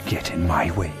ever get in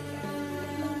my way.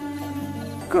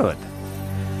 Good.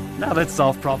 Now let's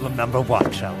solve problem number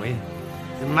 1, shall we?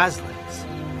 The Muslims.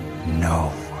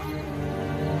 No.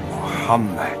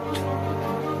 Muhammad.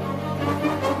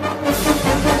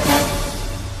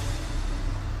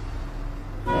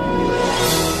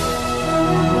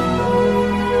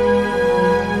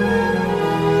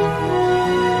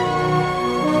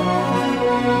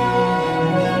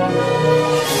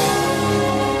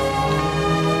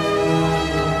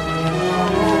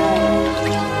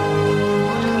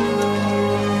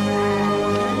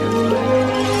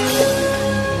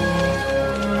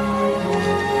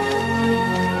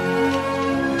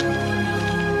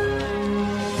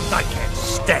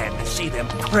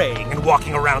 Praying and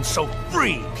walking around so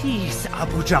free. Peace,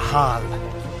 Abu Jahal.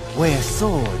 Where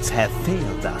swords have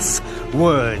failed us,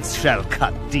 words shall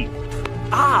cut deep.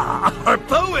 Ah, our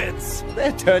poets!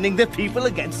 They're turning the people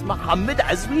against Muhammad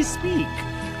as we speak.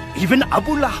 Even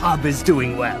Abu Lahab is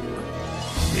doing well.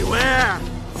 Beware,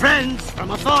 friends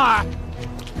from afar.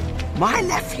 My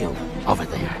nephew over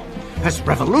there has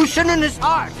revolution in his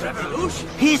heart. Revolution?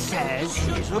 He says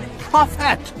he's a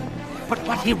prophet. But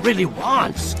what he really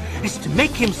wants is to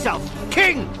make himself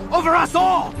king over us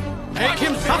all. Make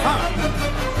him suffer.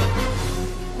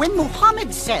 When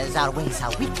Muhammad says our ways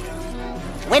are wicked,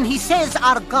 when he says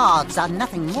our gods are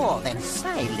nothing more than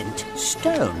silent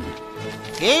stone,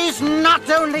 he's not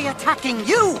only attacking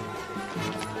you,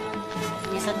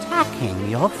 he's attacking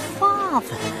your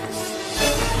fathers.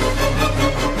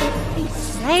 He's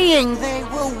saying they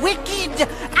were wicked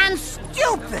and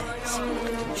stupid.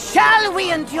 Shall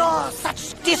we endure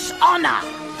such dishonor?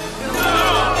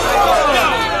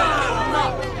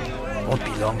 Won't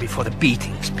be long before the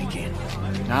beatings begin.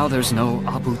 Now there's no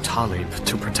Abu Talib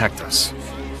to protect us,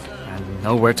 and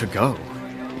nowhere to go.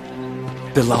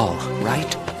 Bilal,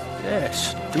 right?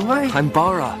 Yes, do I? I'm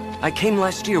Bara. I came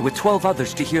last year with 12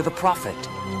 others to hear the Prophet.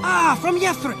 Ah, from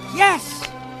Yathrib, yes!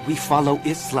 We follow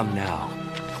Islam now,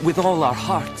 with all our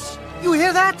hearts. You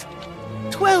hear that?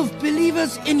 12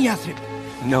 believers in Yathrib.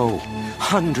 No,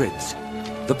 hundreds.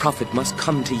 The Prophet must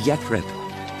come to Yathrib.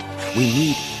 We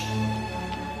need...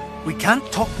 We can't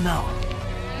talk now.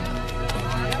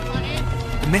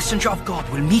 The messenger of God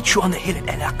will meet you on the hill at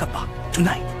El-Aqaba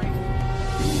tonight.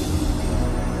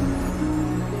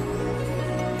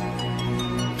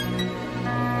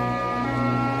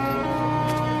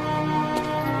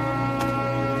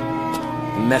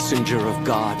 Messenger of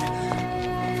God,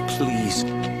 please,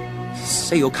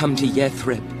 say you'll come to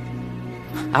Yathrib.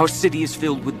 Our city is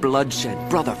filled with bloodshed,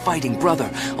 brother fighting brother.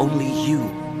 Only you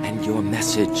and your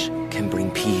message can bring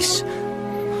peace.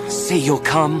 Say you'll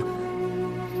come.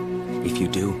 If you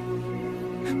do,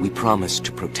 we promise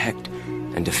to protect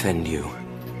and defend you.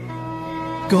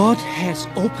 God has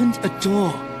opened a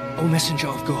door, O messenger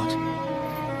of God.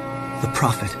 The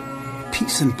Prophet,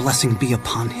 peace and blessing be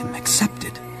upon him,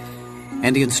 accepted.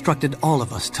 And he instructed all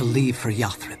of us to leave for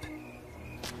Yathrib.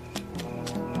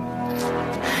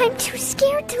 I'm too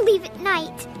scared to leave at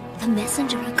night. The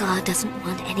messenger of God doesn't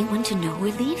want anyone to know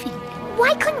we're leaving.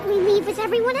 Why couldn't we leave with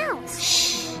everyone else?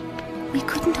 Shh. We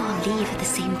couldn't all leave at the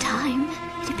same time.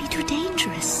 It'd be too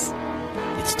dangerous.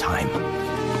 It's time.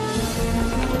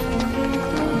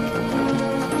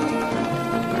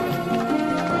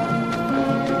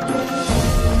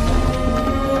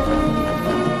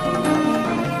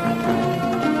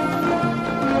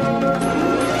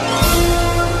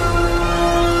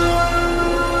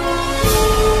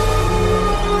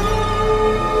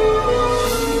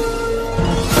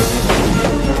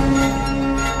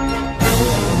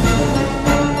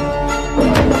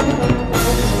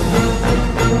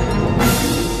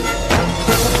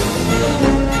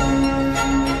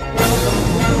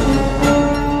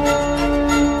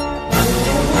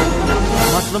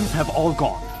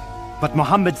 But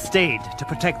Muhammad stayed to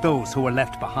protect those who were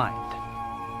left behind.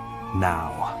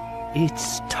 Now,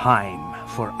 it's time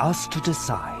for us to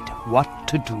decide what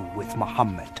to do with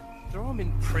Muhammad. Throw him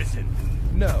in prison.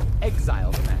 No,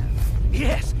 exile the man.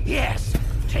 Yes, yes.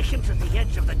 Take him to the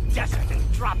edge of the desert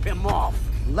and drop him off.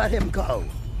 Let him go.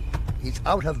 He's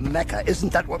out of Mecca.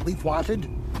 Isn't that what we've wanted?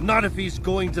 Not if he's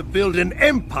going to build an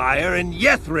empire in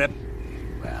Yathrib.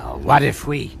 Well, what if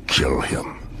we kill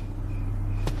him?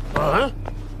 Huh?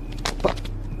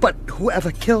 But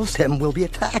whoever kills him will be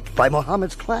attacked by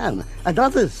Muhammad's clan and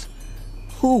others.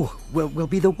 Who will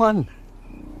be the one?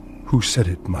 Who said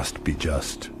it must be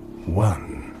just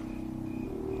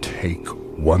one? Take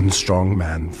one strong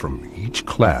man from each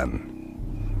clan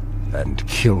and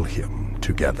kill him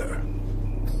together.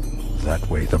 That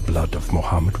way the blood of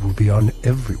Muhammad will be on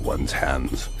everyone's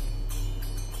hands.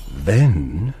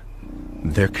 Then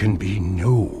there can be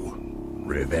no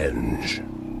revenge.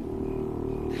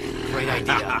 Great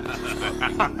idea.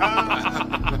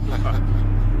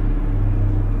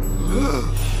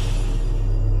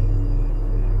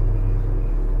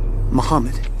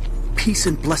 Muhammad, peace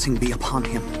and blessing be upon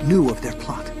him, knew of their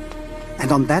plot.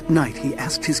 And on that night he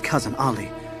asked his cousin Ali,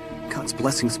 God's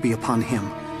blessings be upon him,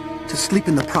 to sleep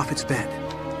in the Prophet's bed,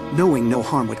 knowing no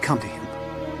harm would come to him.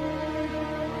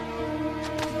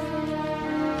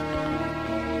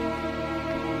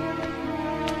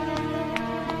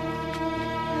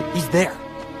 He's there.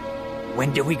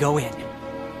 When do we go in?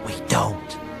 We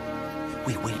don't.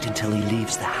 We wait until he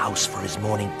leaves the house for his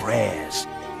morning prayers.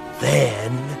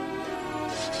 Then...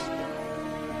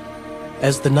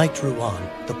 As the night drew on,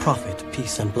 the Prophet,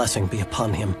 peace and blessing be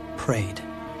upon him, prayed.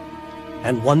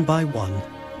 And one by one,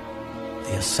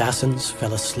 the assassins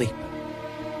fell asleep.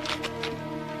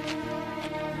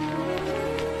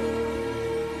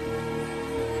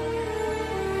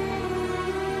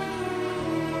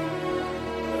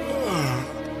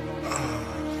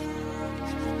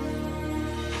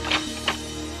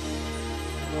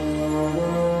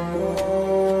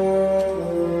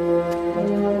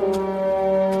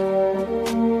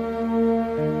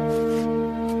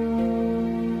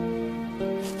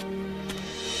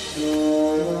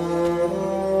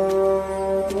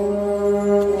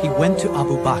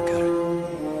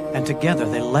 Together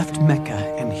they left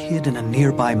Mecca and hid in a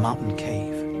nearby mountain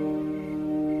cave.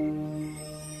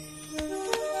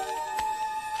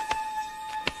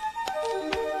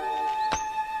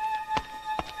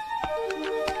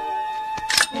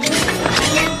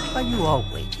 Are you all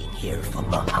waiting here for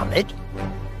Muhammad?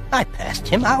 I passed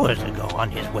him hours ago on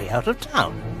his way out of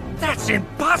town. That's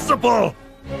impossible!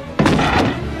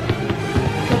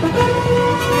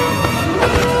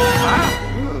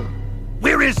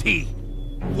 Where is he?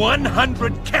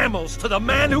 100 camels to the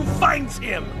man who finds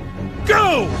him!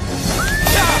 Go!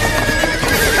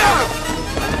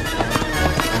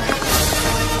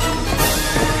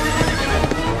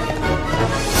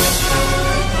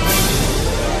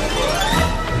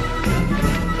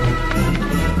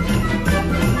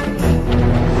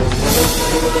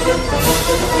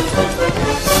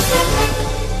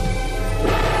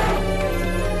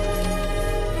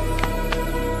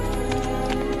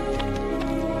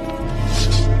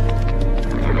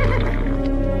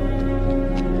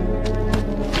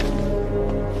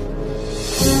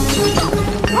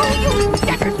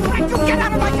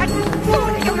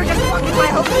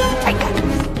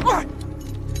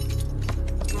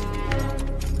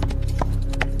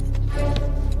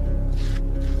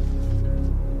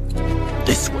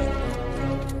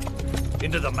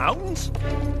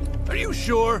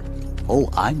 Oh,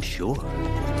 I'm sure.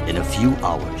 In a few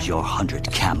hours, your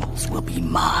 100 camels will be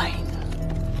mine.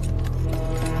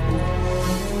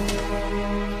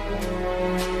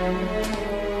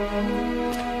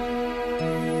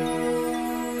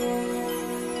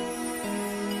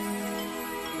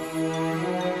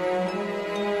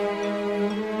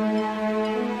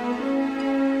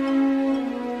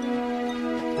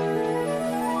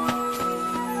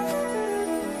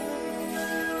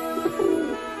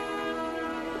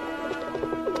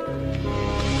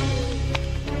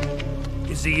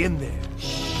 Is he in there?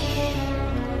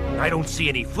 I don't see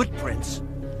any footprints.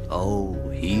 Oh,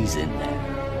 he's in there.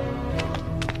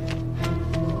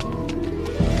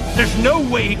 There's no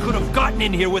way he could have gotten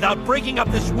in here without breaking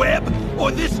up this web or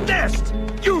this nest!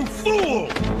 You fool!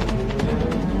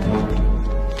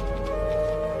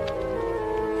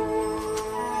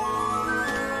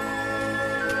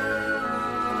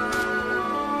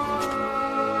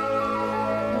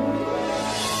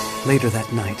 Later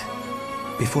that night,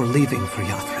 before leaving for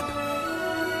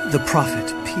Yathrib, the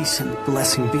Prophet, peace and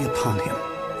blessing be upon him,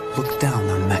 looked down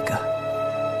on Mecca.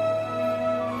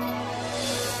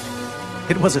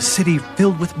 It was a city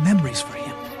filled with memories for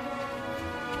him,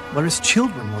 where his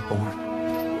children were born,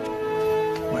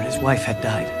 where his wife had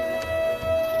died.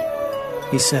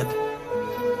 He said,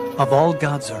 "Of all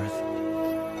God's earth,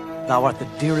 thou art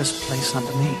the dearest place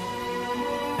unto me,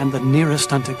 and the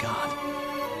nearest unto God.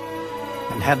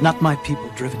 And had not my people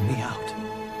driven me out,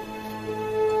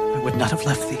 I would not have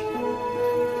left thee."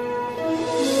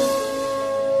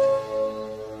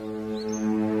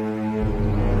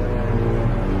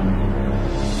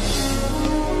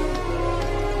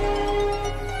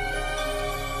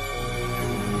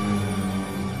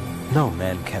 No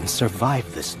man can survive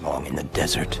this long in the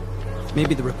desert.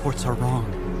 Maybe the reports are wrong.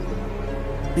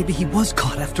 Maybe he was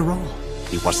caught after all.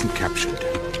 He wasn't captured.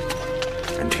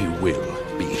 And he will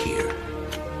be here.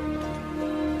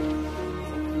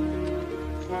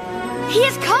 He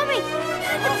is coming!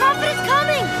 The prophet is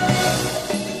coming!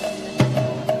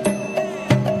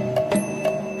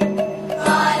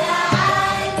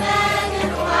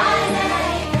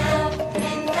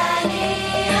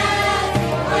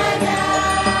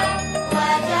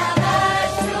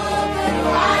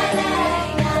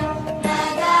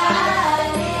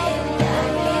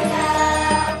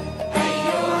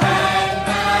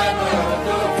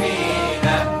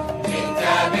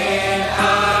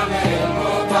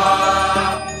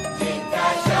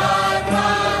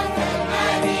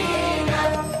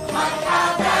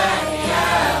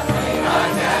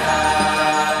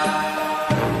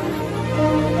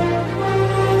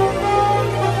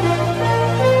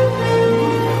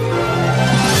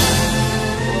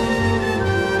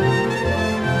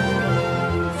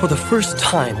 For the first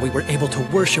time, we were able to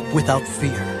worship without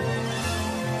fear.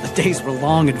 The days were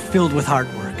long and filled with hard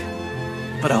work.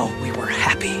 But oh, we were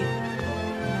happy.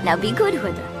 Now be good,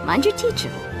 Huda. Mind your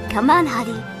teacher. Come on,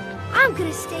 Hadi. I'm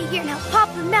gonna stay here and help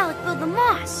Papa and Malik build the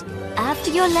mosque. After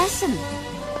your lesson.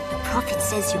 The prophet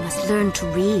says you must learn to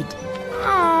read.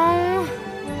 Oh.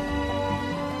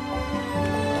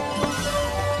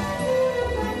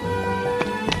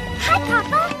 Hi,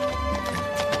 Papa.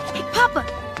 Hey, Papa.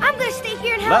 I'm gonna stay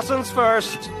here and help. Lessons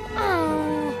first.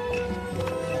 Oh.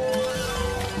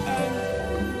 And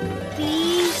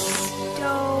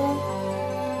bestow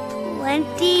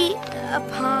plenty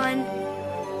upon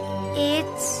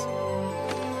its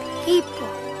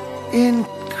people.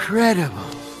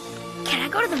 Incredible. Can I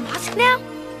go to the mosque now?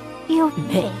 You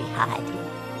may, Hadi.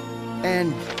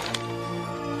 And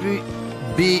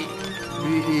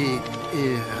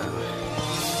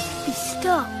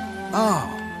Bestow. Oh.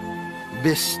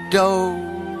 Bestow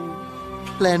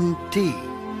plenty.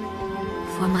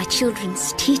 For my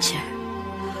children's teacher.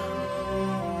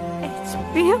 It's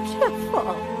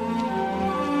beautiful.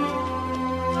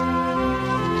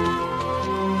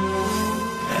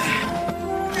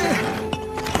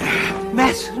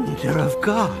 Messenger of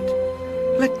God,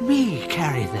 let me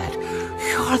carry that.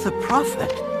 You're the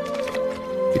prophet.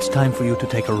 It's time for you to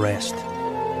take a rest.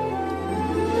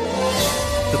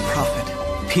 The prophet,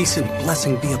 peace and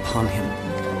blessing be upon him,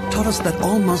 taught us that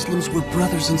all Muslims were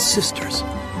brothers and sisters,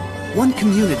 one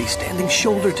community standing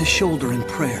shoulder to shoulder in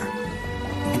prayer.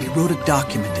 And he wrote a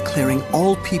document declaring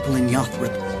all people in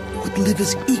Yathrib would live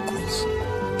as equals,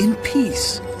 in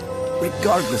peace,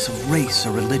 regardless of race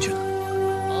or religion.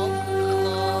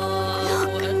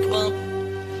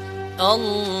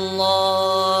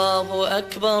 Allahu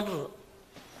Akbar.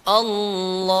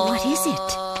 Allah. What is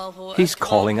it? He's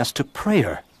calling us to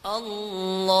prayer.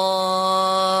 Allahu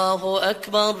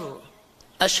Akbar.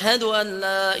 Ashhadu an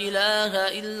la ilaha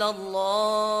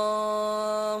illallah.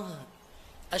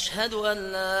 Ashhadu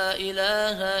an la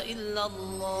ilaha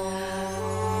illallah.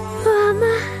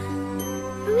 Mama,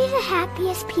 are we the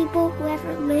happiest people who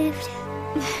ever lived?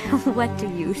 What do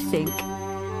you think?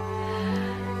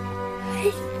 I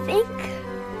think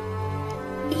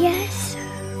yes,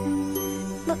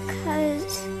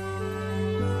 because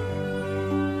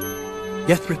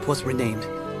Yathrib was renamed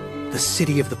the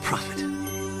city of the prophet,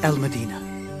 Al-Madinah.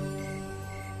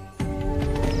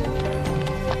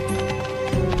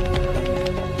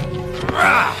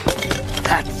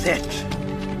 That's it.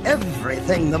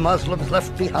 Everything the Muslims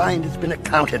left behind has been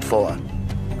accounted for.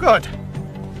 Good.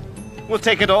 We'll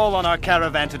take it all on our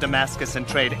caravan to Damascus and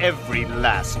trade every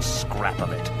last scrap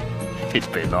of it. It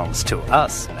belongs to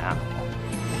us now.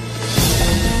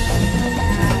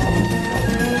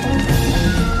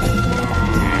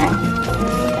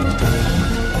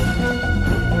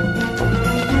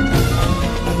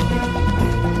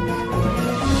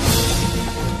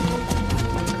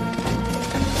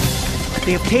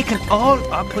 They have taken all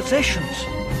our possessions.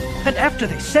 And after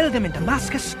they sell them in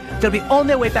Damascus, they'll be on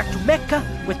their way back to Mecca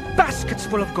with baskets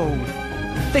full of gold.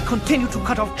 They continue to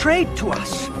cut off trade to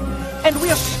us. And we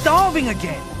are starving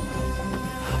again.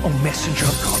 Oh, messenger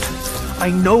of God, I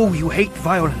know you hate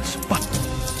violence, but...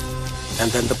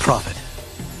 And then the prophet,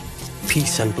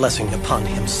 peace and blessing upon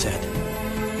him, said,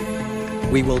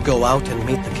 "We will go out and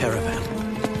meet the caravan,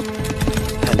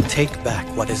 and take back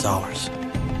what is ours."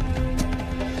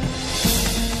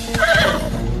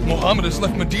 Muhammad has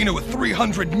left Medina with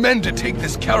 300 men to take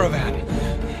this caravan.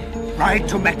 Ride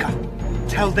to Mecca.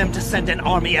 Tell them to send an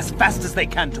army as fast as they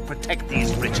can to protect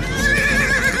these riches.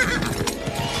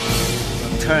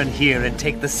 Turn here and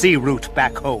take the sea route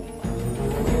back home.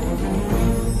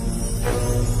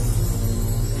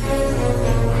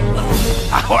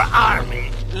 Our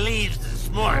army leaves this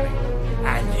morning,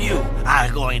 and you are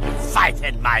going to fight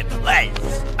in my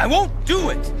place. I won't do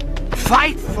it.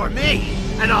 Fight for me,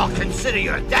 and I'll consider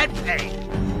your debt paid.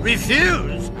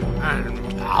 Refuse,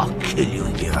 and I'll kill you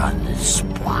here on the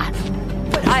spot.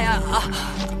 But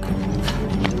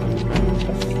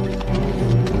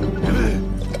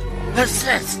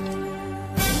Persist.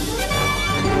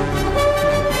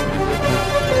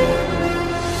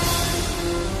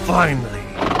 Finally.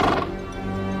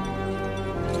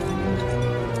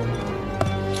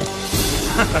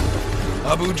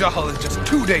 Abu Jahl is just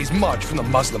 2 days' march from the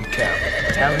Muslim camp.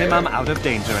 Tell him I'm out of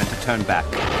danger and to turn back.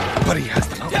 But he has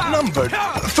them outnumbered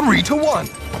 3 to 1.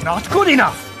 Not good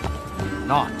enough.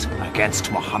 Not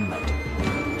against Muhammad.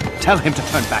 Tell him to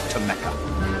turn back to Mecca.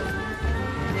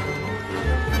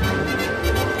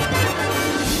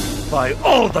 By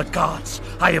all the gods,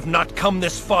 I have not come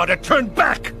this far to turn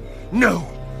back! No,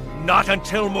 not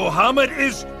until Muhammad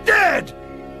is dead!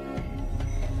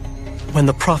 When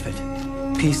the prophet,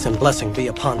 peace and blessing be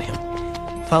upon him,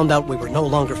 found out we were no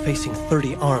longer facing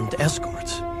 30 armed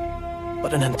escorts,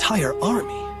 but an entire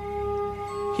army,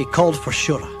 he called for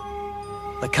Shura,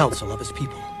 the council of his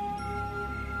people.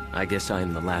 I guess I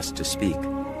am the last to speak.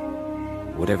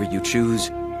 Whatever you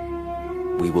choose,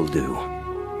 we will do.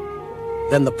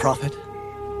 Then the prophet,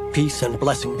 peace and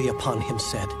blessing be upon him,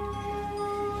 said,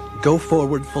 "Go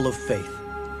forward full of faith,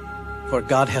 for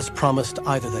God has promised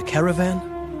either the caravan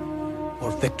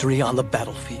or victory on the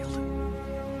battlefield."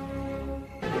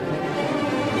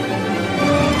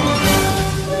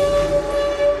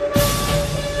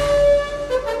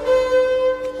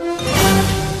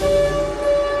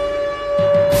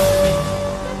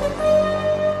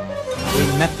 We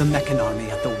met the Meccan army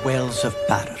at the wells of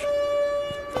Badr.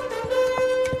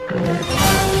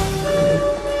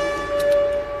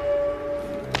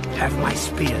 Have my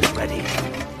spears ready.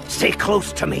 Stay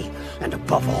close to me, and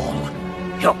above all,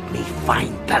 help me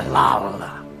find Bilal.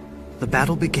 The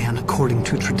battle began according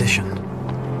to tradition.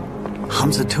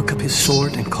 Hamza took up his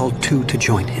sword and called 2 to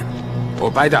join him.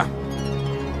 Ubaidah,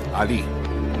 Ali.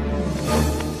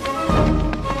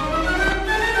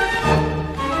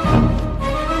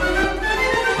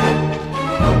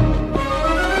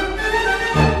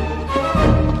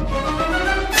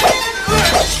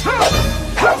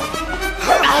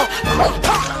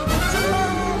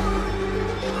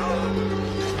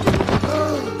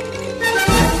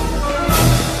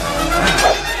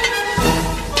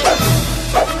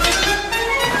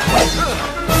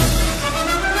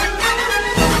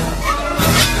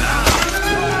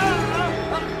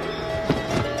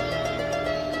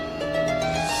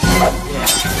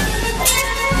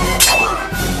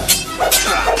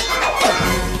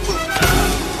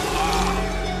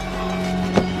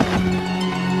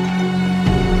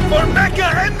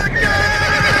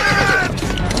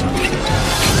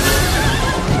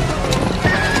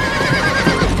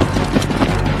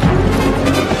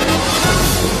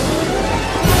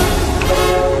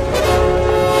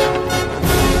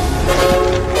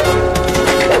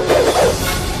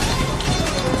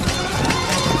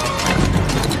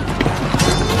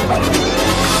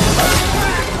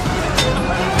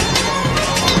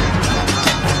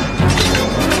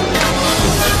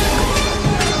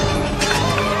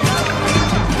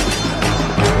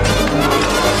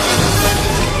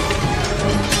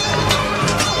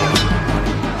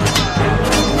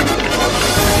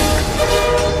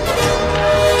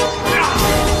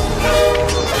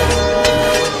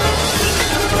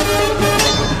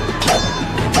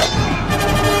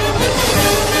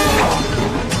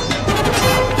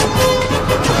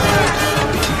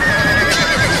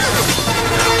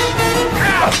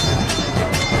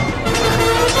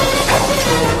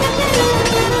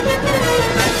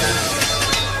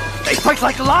 Fight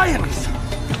like lions!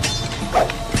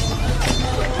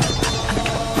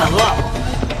 Hello!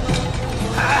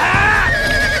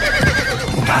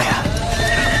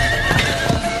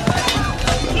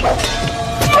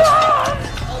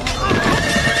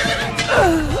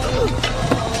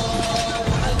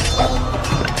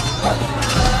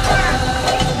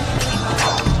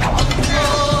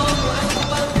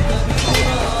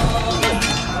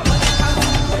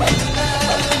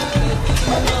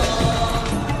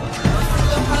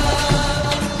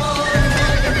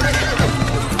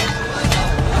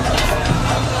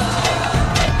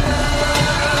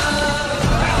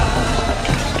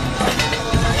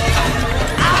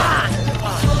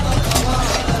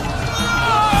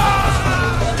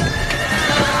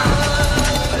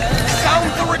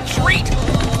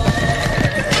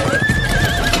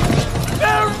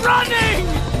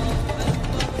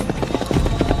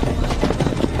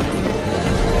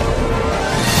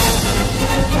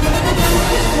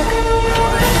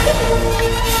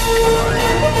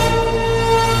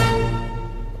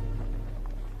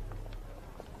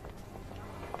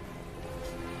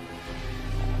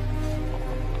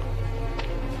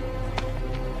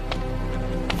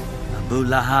 Abu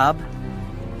Lahab?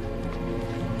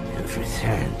 You've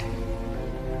returned.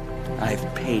 I've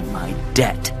paid my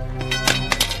debt.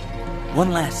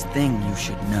 One last thing you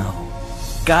should know.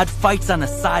 God fights on the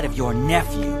side of your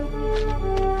nephew.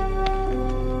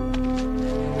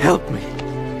 Help me.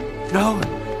 No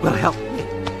one will help me.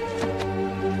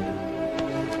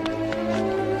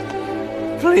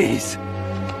 Please.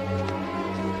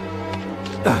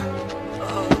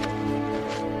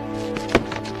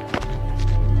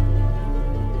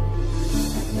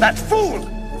 That fool!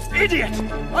 Idiot!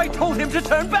 I told him to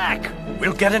turn back!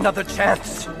 We'll get another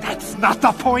chance. That's not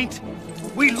the point!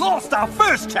 We lost our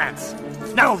first chance!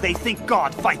 Now they think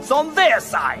God fights on their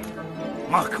side!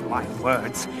 Mark my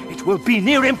words, it will be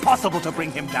near impossible to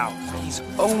bring him down. He's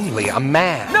only a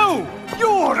man. No!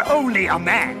 You're only a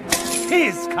man!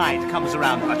 His kind comes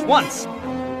around but once.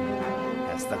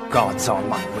 As the gods are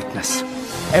my witness,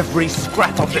 every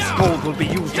scrap of this gold will be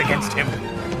used against him.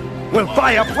 We'll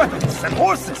buy up weapons and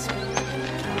horses.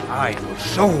 I will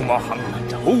show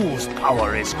Muhammad whose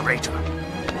power is greater.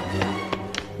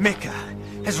 Mecca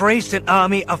has raised an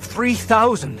army of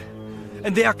 3,000,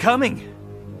 and they are coming.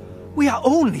 We are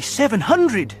only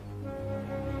 700.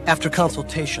 After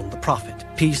consultation, the Prophet,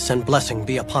 peace and blessing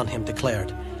be upon him,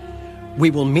 declared,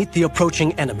 "We will meet the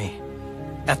approaching enemy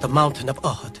at the mountain of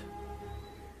Uhud."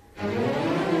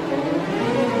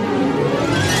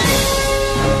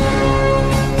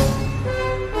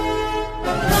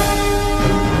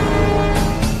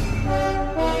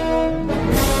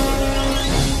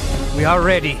 We are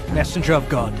ready, messenger of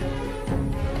God.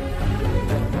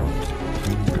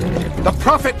 The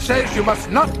Prophet says you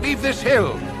must not leave this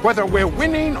hill, whether we're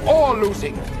winning or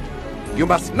losing. You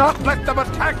must not let them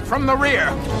attack from the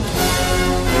rear.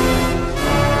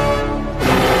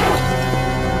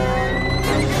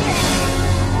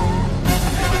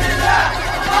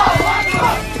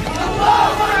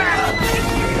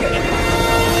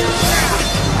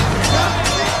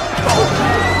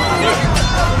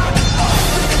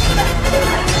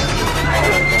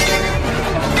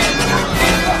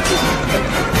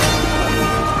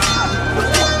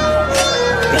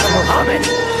 Muhammad!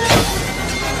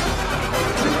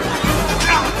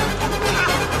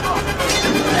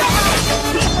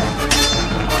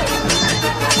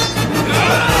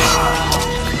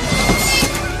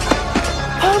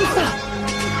 Hamza!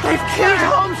 They've killed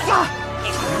Hamza!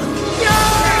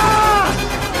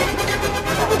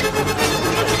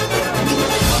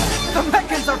 The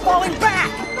Meccans are falling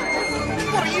back!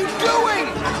 What are you doing?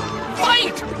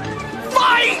 Fight!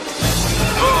 Fight!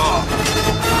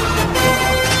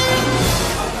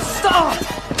 Stop!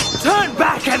 Turn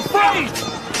back and fight!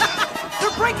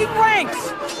 They're breaking ranks!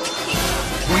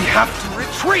 We have to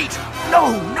retreat! No,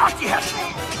 not yet!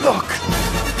 Look!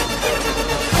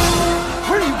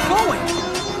 Where are you going?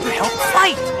 To help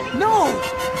fight! No!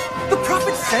 The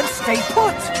Prophet said stay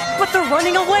put! But they're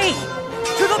running away!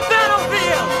 To the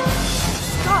battlefield!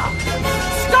 Stop!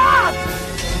 Stop!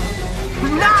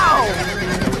 Now!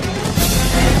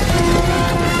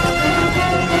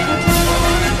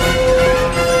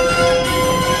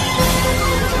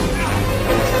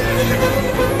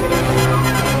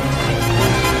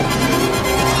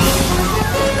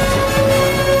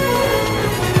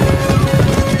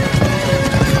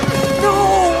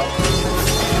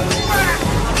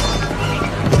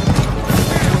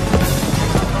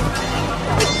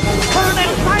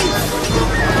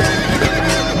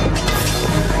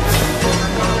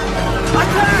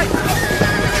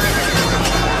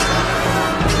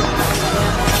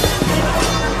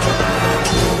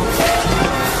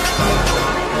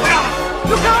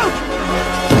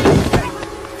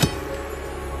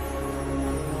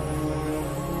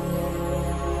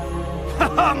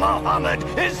 Muhammad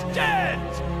is dead!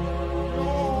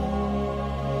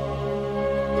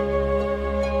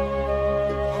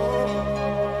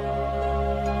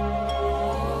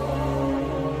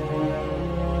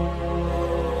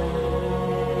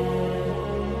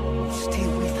 Stay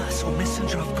with us, O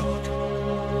Messenger of God.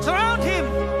 Surround him!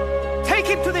 Take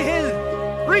him to the hill!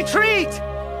 Retreat!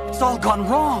 It's all gone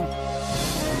wrong.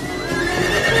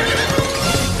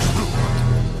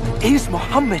 Is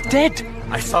Muhammad dead?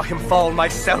 I saw him fall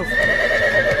myself.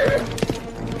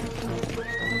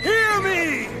 Hear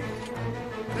me!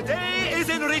 Today is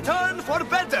in return for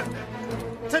Badr.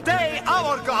 Today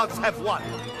our gods have won.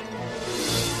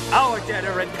 Our dead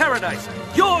are in paradise.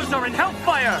 Yours are in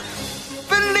hellfire.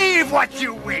 Believe what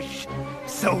you wish,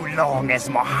 so long as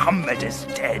Muhammad is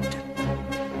dead.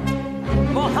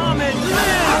 Muhammad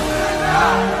lives!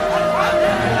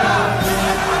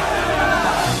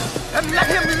 And let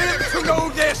him live to know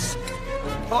this.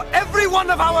 For every one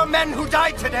of our men who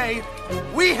died today,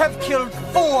 We have killed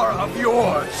 4 of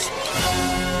yours.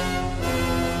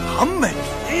 Muhammad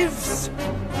lives.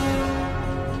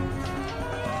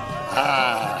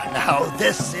 Ah, now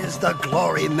this is the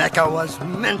glory Mecca was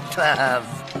meant to have.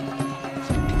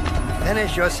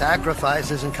 Finish your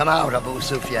sacrifices and come out, Abu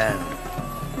Sufyan.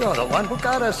 You're the one who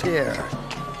got us here.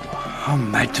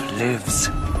 Muhammad lives.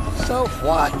 So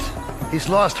what? He's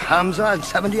lost Hamza and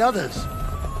 70 others.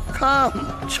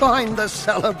 Come, join the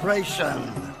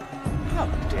celebration. How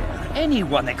dare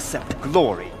anyone accept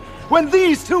glory when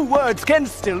these 2 words can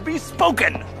still be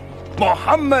spoken?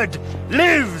 Muhammad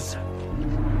lives!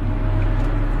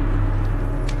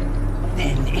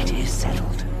 Then it is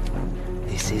settled.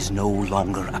 This is no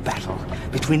longer a battle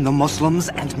between the Muslims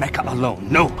and Mecca alone.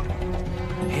 No.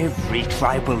 Every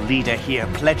tribal leader here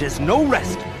pledges no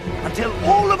rest until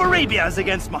all of Arabia is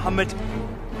against Muhammad.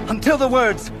 Until the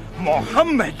words,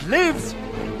 Muhammad lives,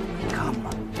 come.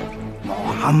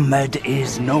 Muhammad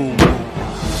is no more.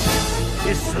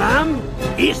 Islam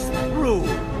is through.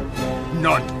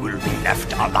 None will be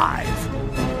left alive.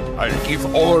 I'll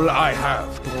give all I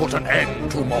have to put an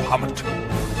end to Muhammad.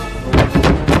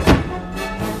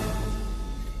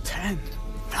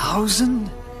 10,000?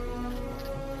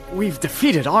 We've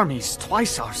defeated armies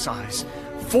twice our size,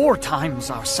 4 times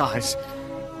our size,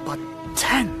 but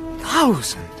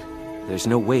 10,000? There's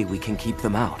no way we can keep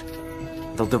them out.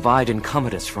 They'll divide and come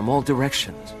at us from all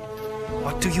directions.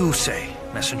 What do you say,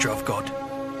 messenger of God?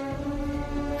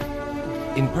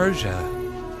 In Persia,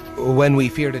 when we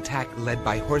feared attack led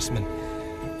by horsemen,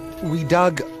 we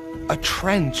dug a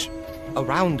trench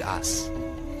around us.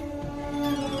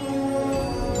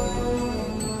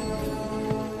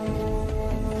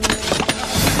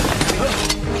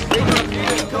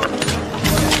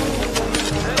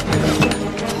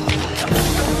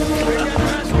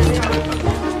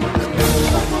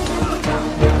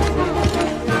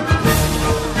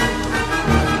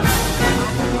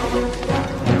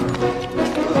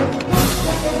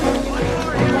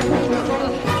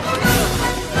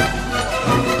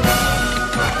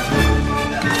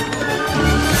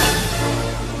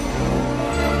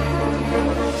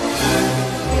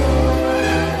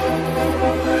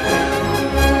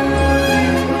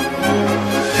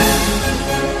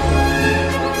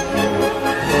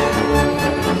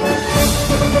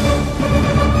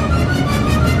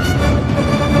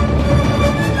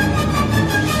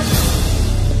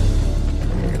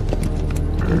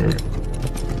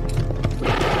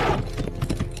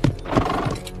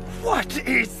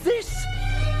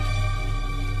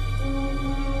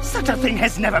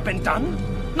 Has never been done.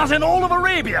 Not in all of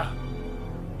Arabia.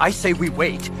 I say we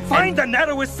wait. Find the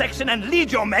narrowest section and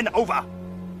lead your men over.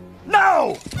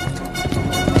 Now!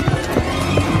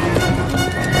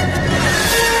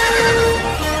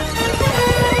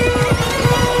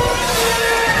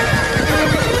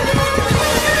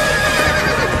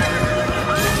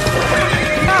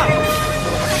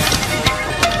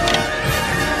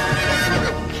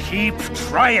 Keep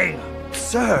trying.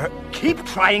 Sir, keep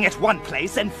trying at one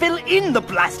place and fill in the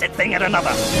blasted thing at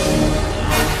another.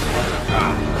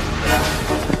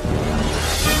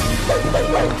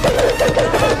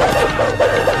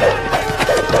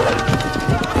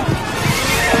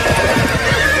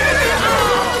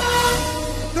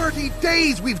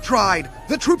 Days we've tried.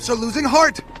 The troops are losing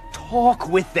heart. Talk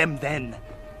with them then.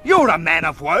 You're a man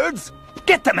of words.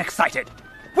 Get them excited.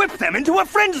 Whip them into a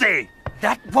frenzy.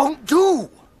 That won't do.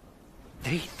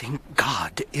 They think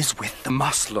God is with the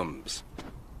Muslims.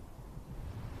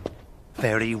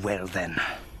 Very well, then.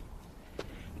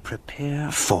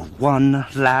 Prepare for one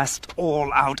last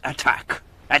all-out attack.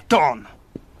 At dawn.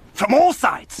 From all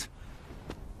sides.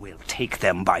 We'll take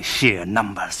them by sheer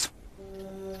numbers.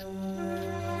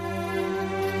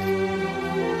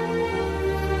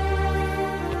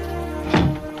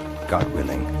 God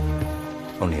willing,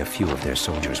 only a few of their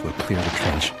soldiers will clear the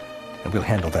trench, and we'll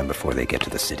handle them before they get to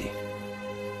the city.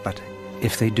 But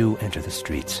if they do enter the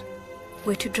streets...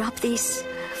 We're to drop these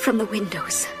from the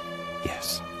windows.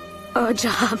 Yes. Oh,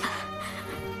 Jam.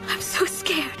 I'm so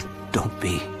scared. Don't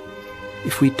be.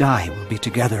 If we die, we'll be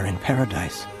together in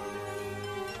paradise.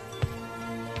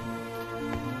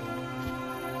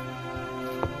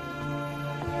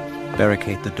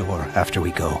 Barricade the door after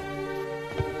we go.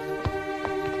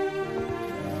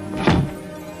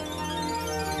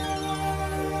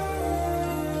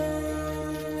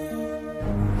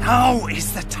 Now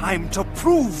is the time to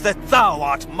prove that thou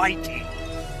art mighty.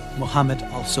 Muhammad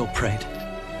also prayed,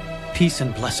 peace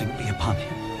and blessing be upon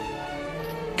him.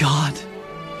 God,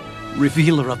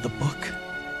 revealer of the book,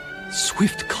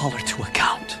 swift caller to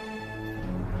account.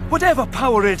 Whatever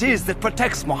power it is that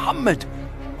protects Muhammad,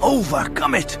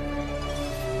 overcome it.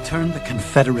 turn the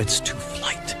Confederates to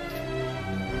flight.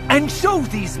 And show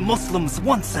these Muslims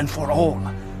once and for all,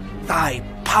 thy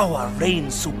power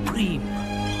reigns supreme.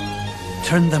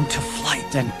 Turn them to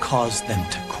flight and cause them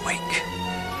to quake.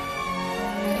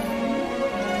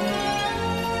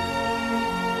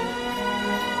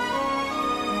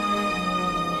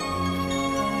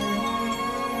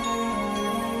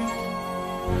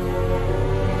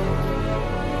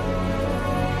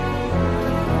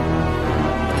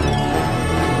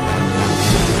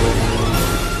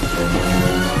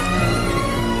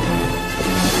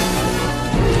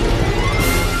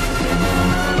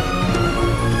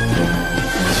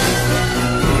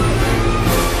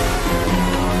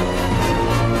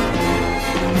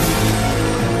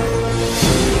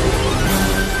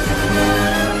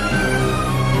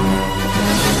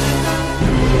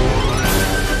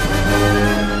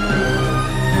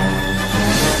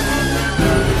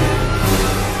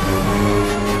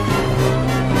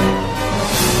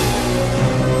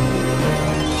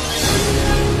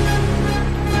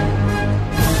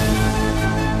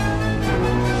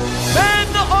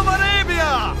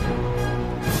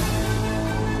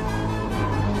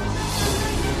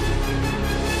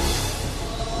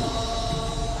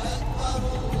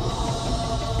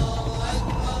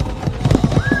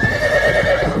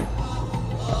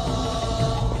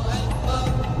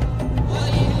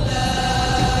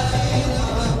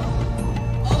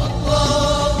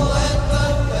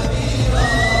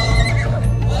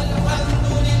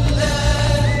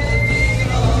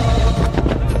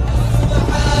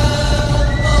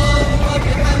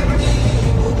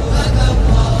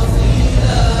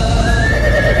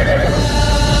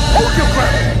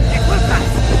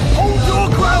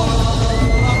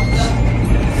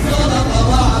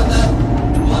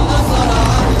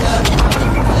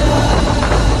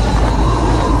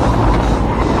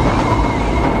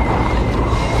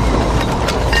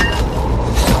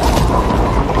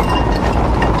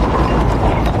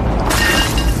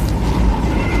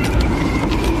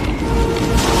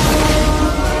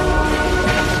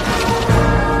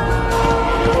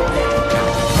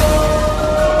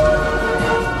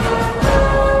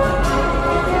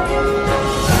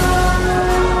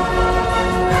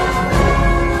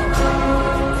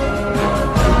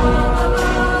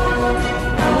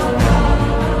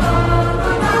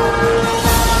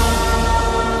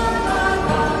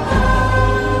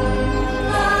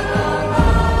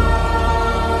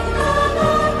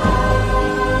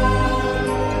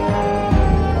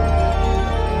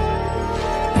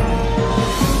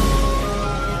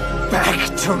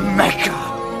 To Mecca!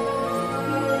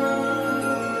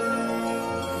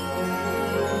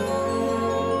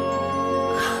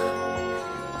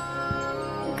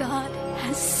 God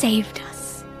has saved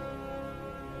us.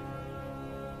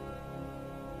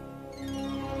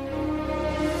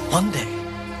 One day,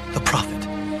 the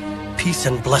prophet, peace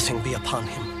and blessing be upon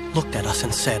him, looked at us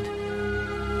and said,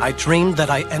 I dreamed that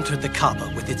I entered the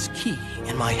Kaaba with its key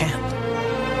in my hand.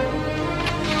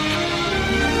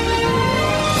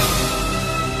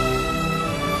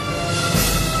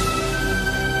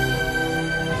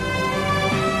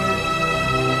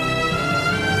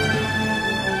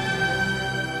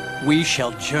 We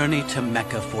shall journey to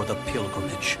Mecca for the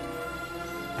pilgrimage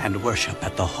and worship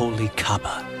at the holy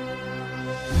Kaaba.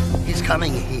 He's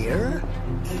coming here?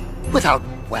 Without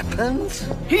weapons?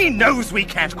 He knows we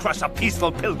can't crush a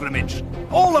peaceful pilgrimage.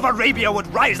 All of Arabia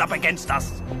would rise up against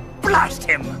us. Blast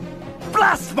him!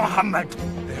 Blast Muhammad!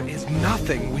 There is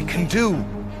nothing we can do.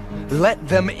 Let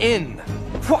them in.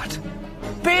 What?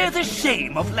 Bear the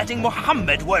shame of letting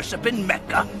Muhammad worship in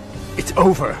Mecca? It's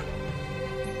over.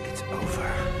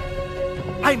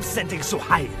 I'm sending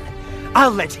Suhail.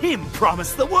 I'll let him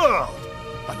promise the world.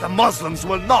 But the Muslims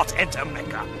will not enter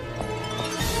Mecca.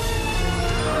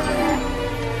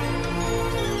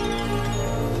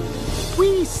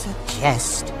 We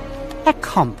suggest a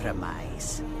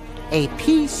compromise. A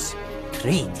peace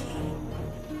treaty.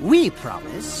 We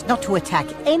promise not to attack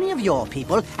any of your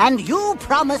people, and you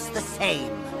promise the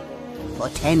same. For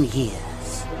 10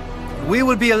 years. We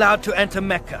will be allowed to enter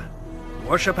Mecca.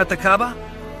 Worship at the Kaaba?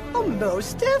 Oh,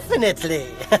 most definitely.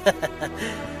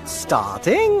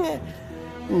 Starting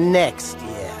next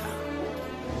year.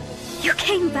 You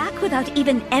came back without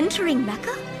even entering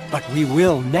Mecca? But we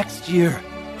will next year,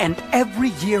 and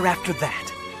every year after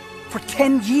that. For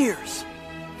 10 years.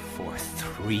 For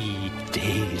 3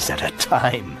 days at a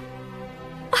time.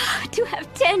 To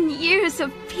have 10 years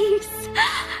of peace.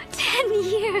 10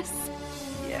 years.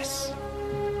 Yes.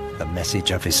 The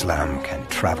message of Islam can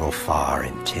travel far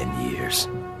in 10 years.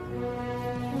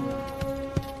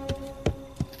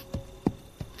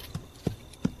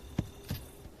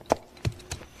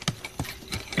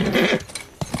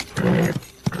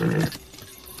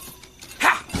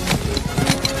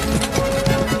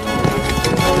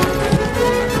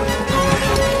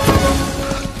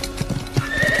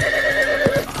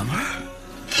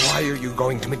 you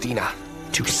going to Medina?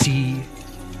 To see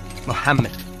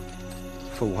Muhammad.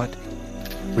 For what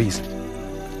reason?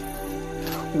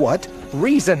 What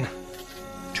reason?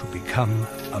 To become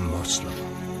a Muslim.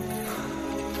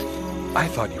 I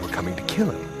thought you were coming to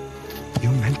kill him. You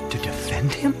meant to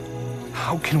defend him?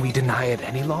 How can we deny it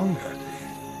any longer?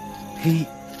 He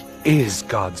is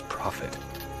God's prophet.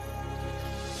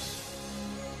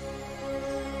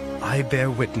 I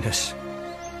bear witness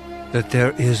that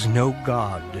there is no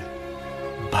God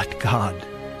but God,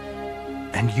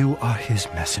 and you are his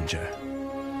messenger.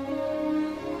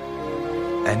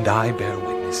 And I bear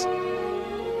witness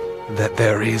that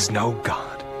there is no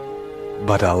God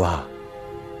but Allah,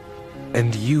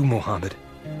 and you, Muhammad,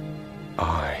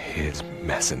 are his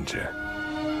messenger.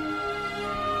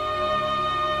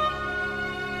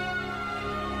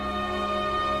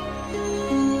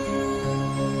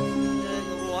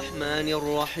 الرحمن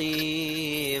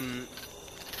الرحيم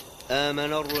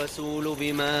آمن الرسول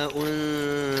بما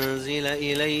أنزل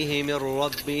إليه من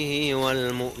ربه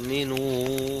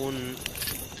والمؤمنون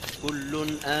كل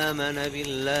آمن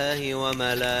بالله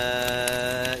وملائكته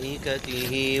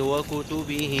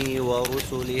وكتبه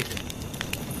ورسله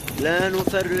لا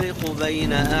نفرق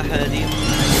بين أحد من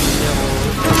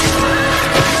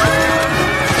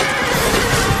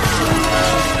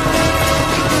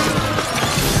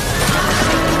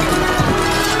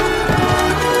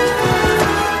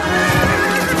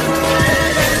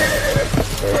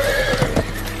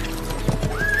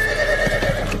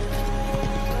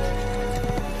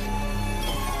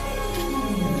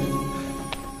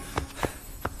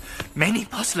Many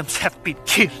Muslims have been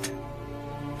killed.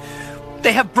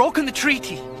 They have broken the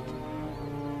treaty.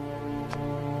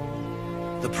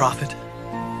 The Prophet,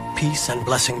 peace and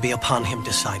blessing be upon him,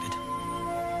 decided.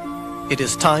 It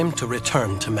is time to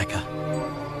return to Mecca.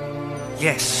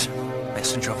 Yes,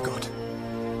 Messenger of God.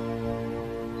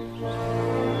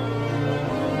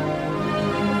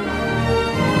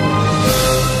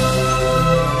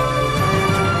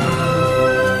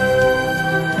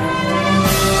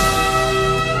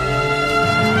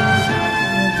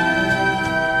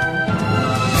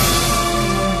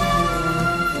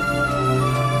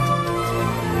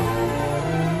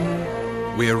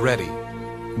 We are ready,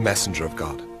 Messenger of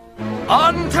God.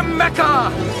 On to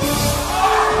Mecca!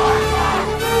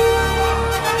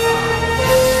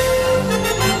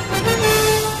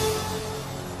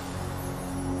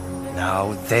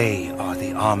 Now they are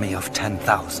the army of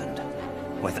 10,000,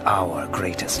 with our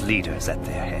greatest leaders at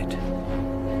their head.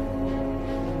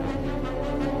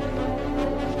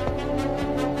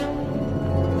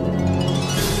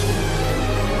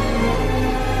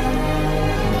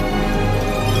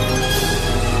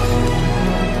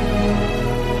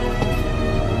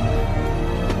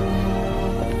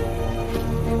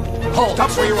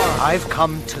 Stop where you are! I've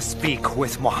come to speak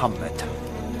with Muhammad.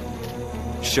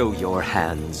 Show your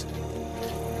hands.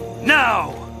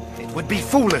 Now! It would be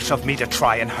foolish of me to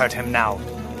try and hurt him now.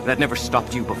 That never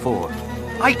stopped you before.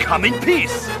 I come in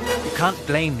peace! You can't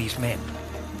blame these men.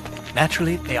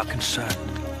 Naturally, they are concerned.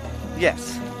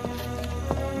 Yes.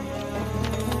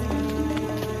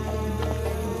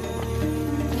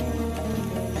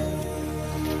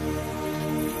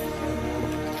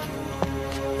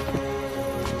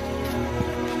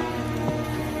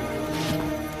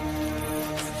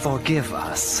 Forgive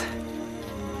us.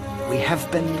 We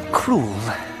have been cruel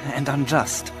and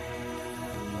unjust.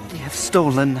 We have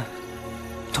stolen,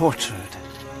 tortured,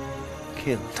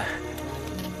 killed.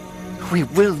 We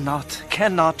will not,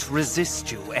 cannot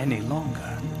resist you any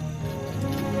longer.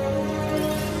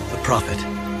 The Prophet,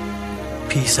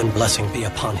 peace and blessing be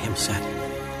upon him, said,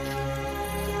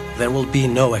 there will be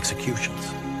no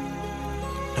executions,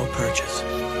 no purges.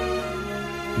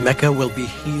 Mecca will be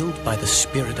healed by the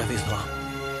spirit of Islam.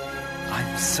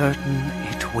 I'm certain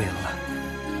it will.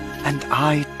 And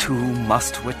I too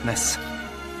must witness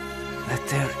that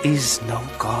there is no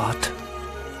God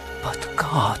but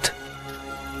God,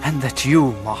 and that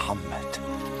you, Muhammad,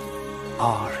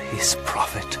 are his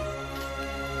prophet.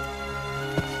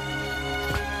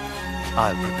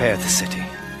 I'll prepare the city.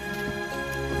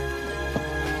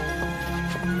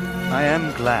 I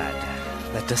am glad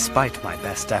that despite my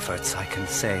best efforts, I can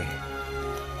say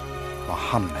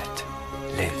Muhammad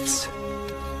lives.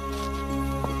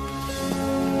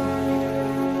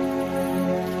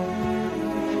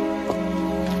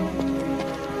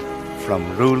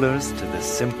 From rulers to the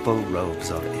simple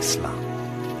robes of Islam.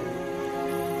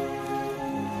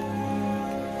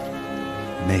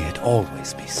 May it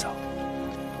always be so.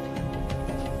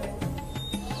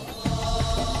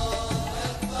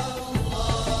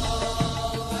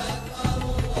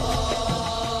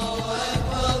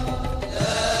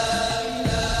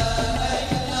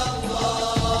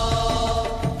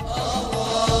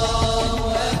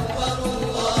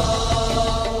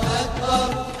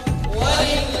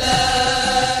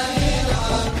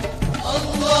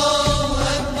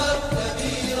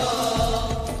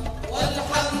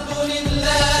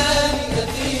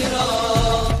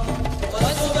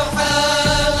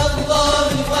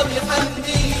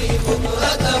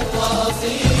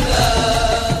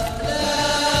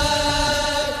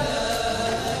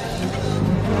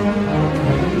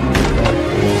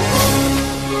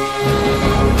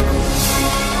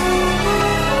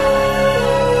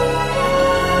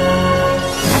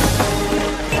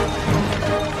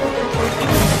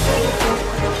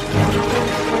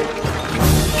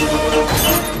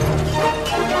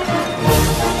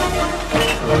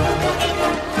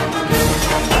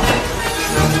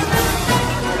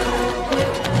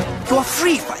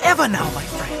 now, my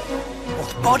friend,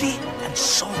 both body and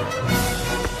soul.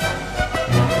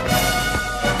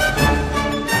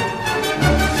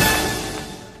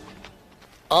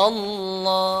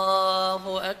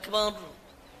 Allahu Akbar.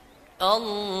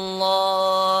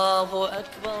 Allahu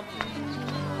Akbar.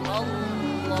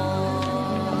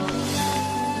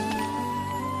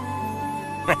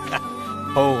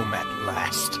 Home at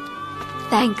last.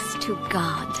 Thanks to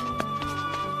God.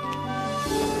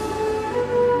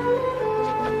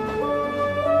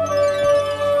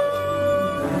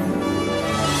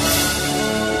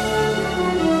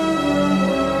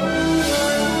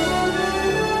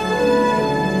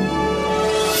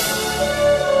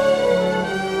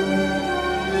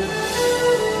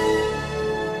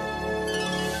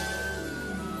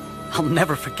 I'll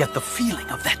never forget the feeling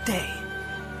of that day.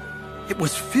 It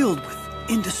was filled with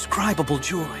indescribable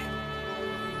joy.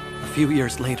 A few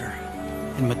years later,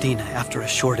 in Medina, after a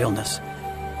short illness,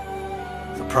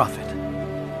 the Prophet,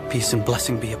 peace and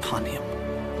blessing be upon him,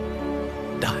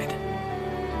 died.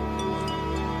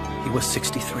 He was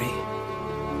 63.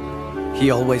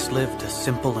 He always lived a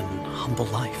simple and humble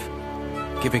life,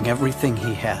 giving everything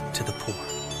he had to the poor.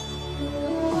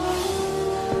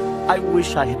 I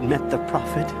wish I had met the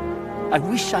Prophet. I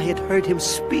wish I had heard him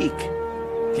speak.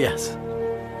 Yes,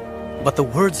 but the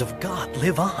words of God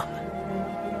live on.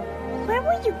 Where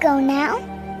will you go now?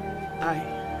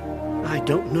 I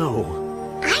don't know.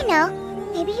 I know.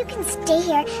 Maybe you can stay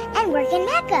here and work in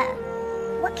Mecca.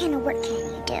 What kind of work can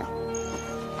you do?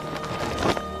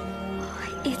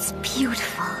 It's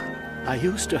beautiful. I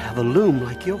used to have a loom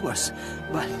like yours,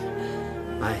 but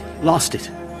I lost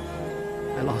it.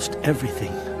 I lost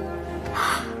everything.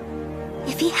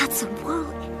 If he had some wool,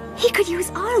 he could use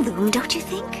our loom, don't you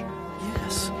think?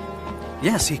 Yes.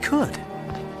 Yes, he could.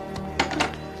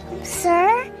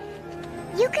 Sir,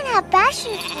 you can have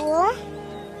Bashar's wool.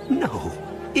 No,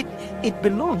 it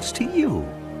belongs to you.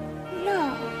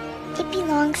 No, it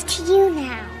belongs to you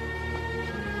now.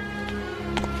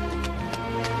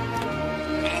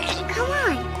 Come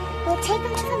on, we'll take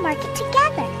him to the market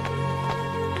together.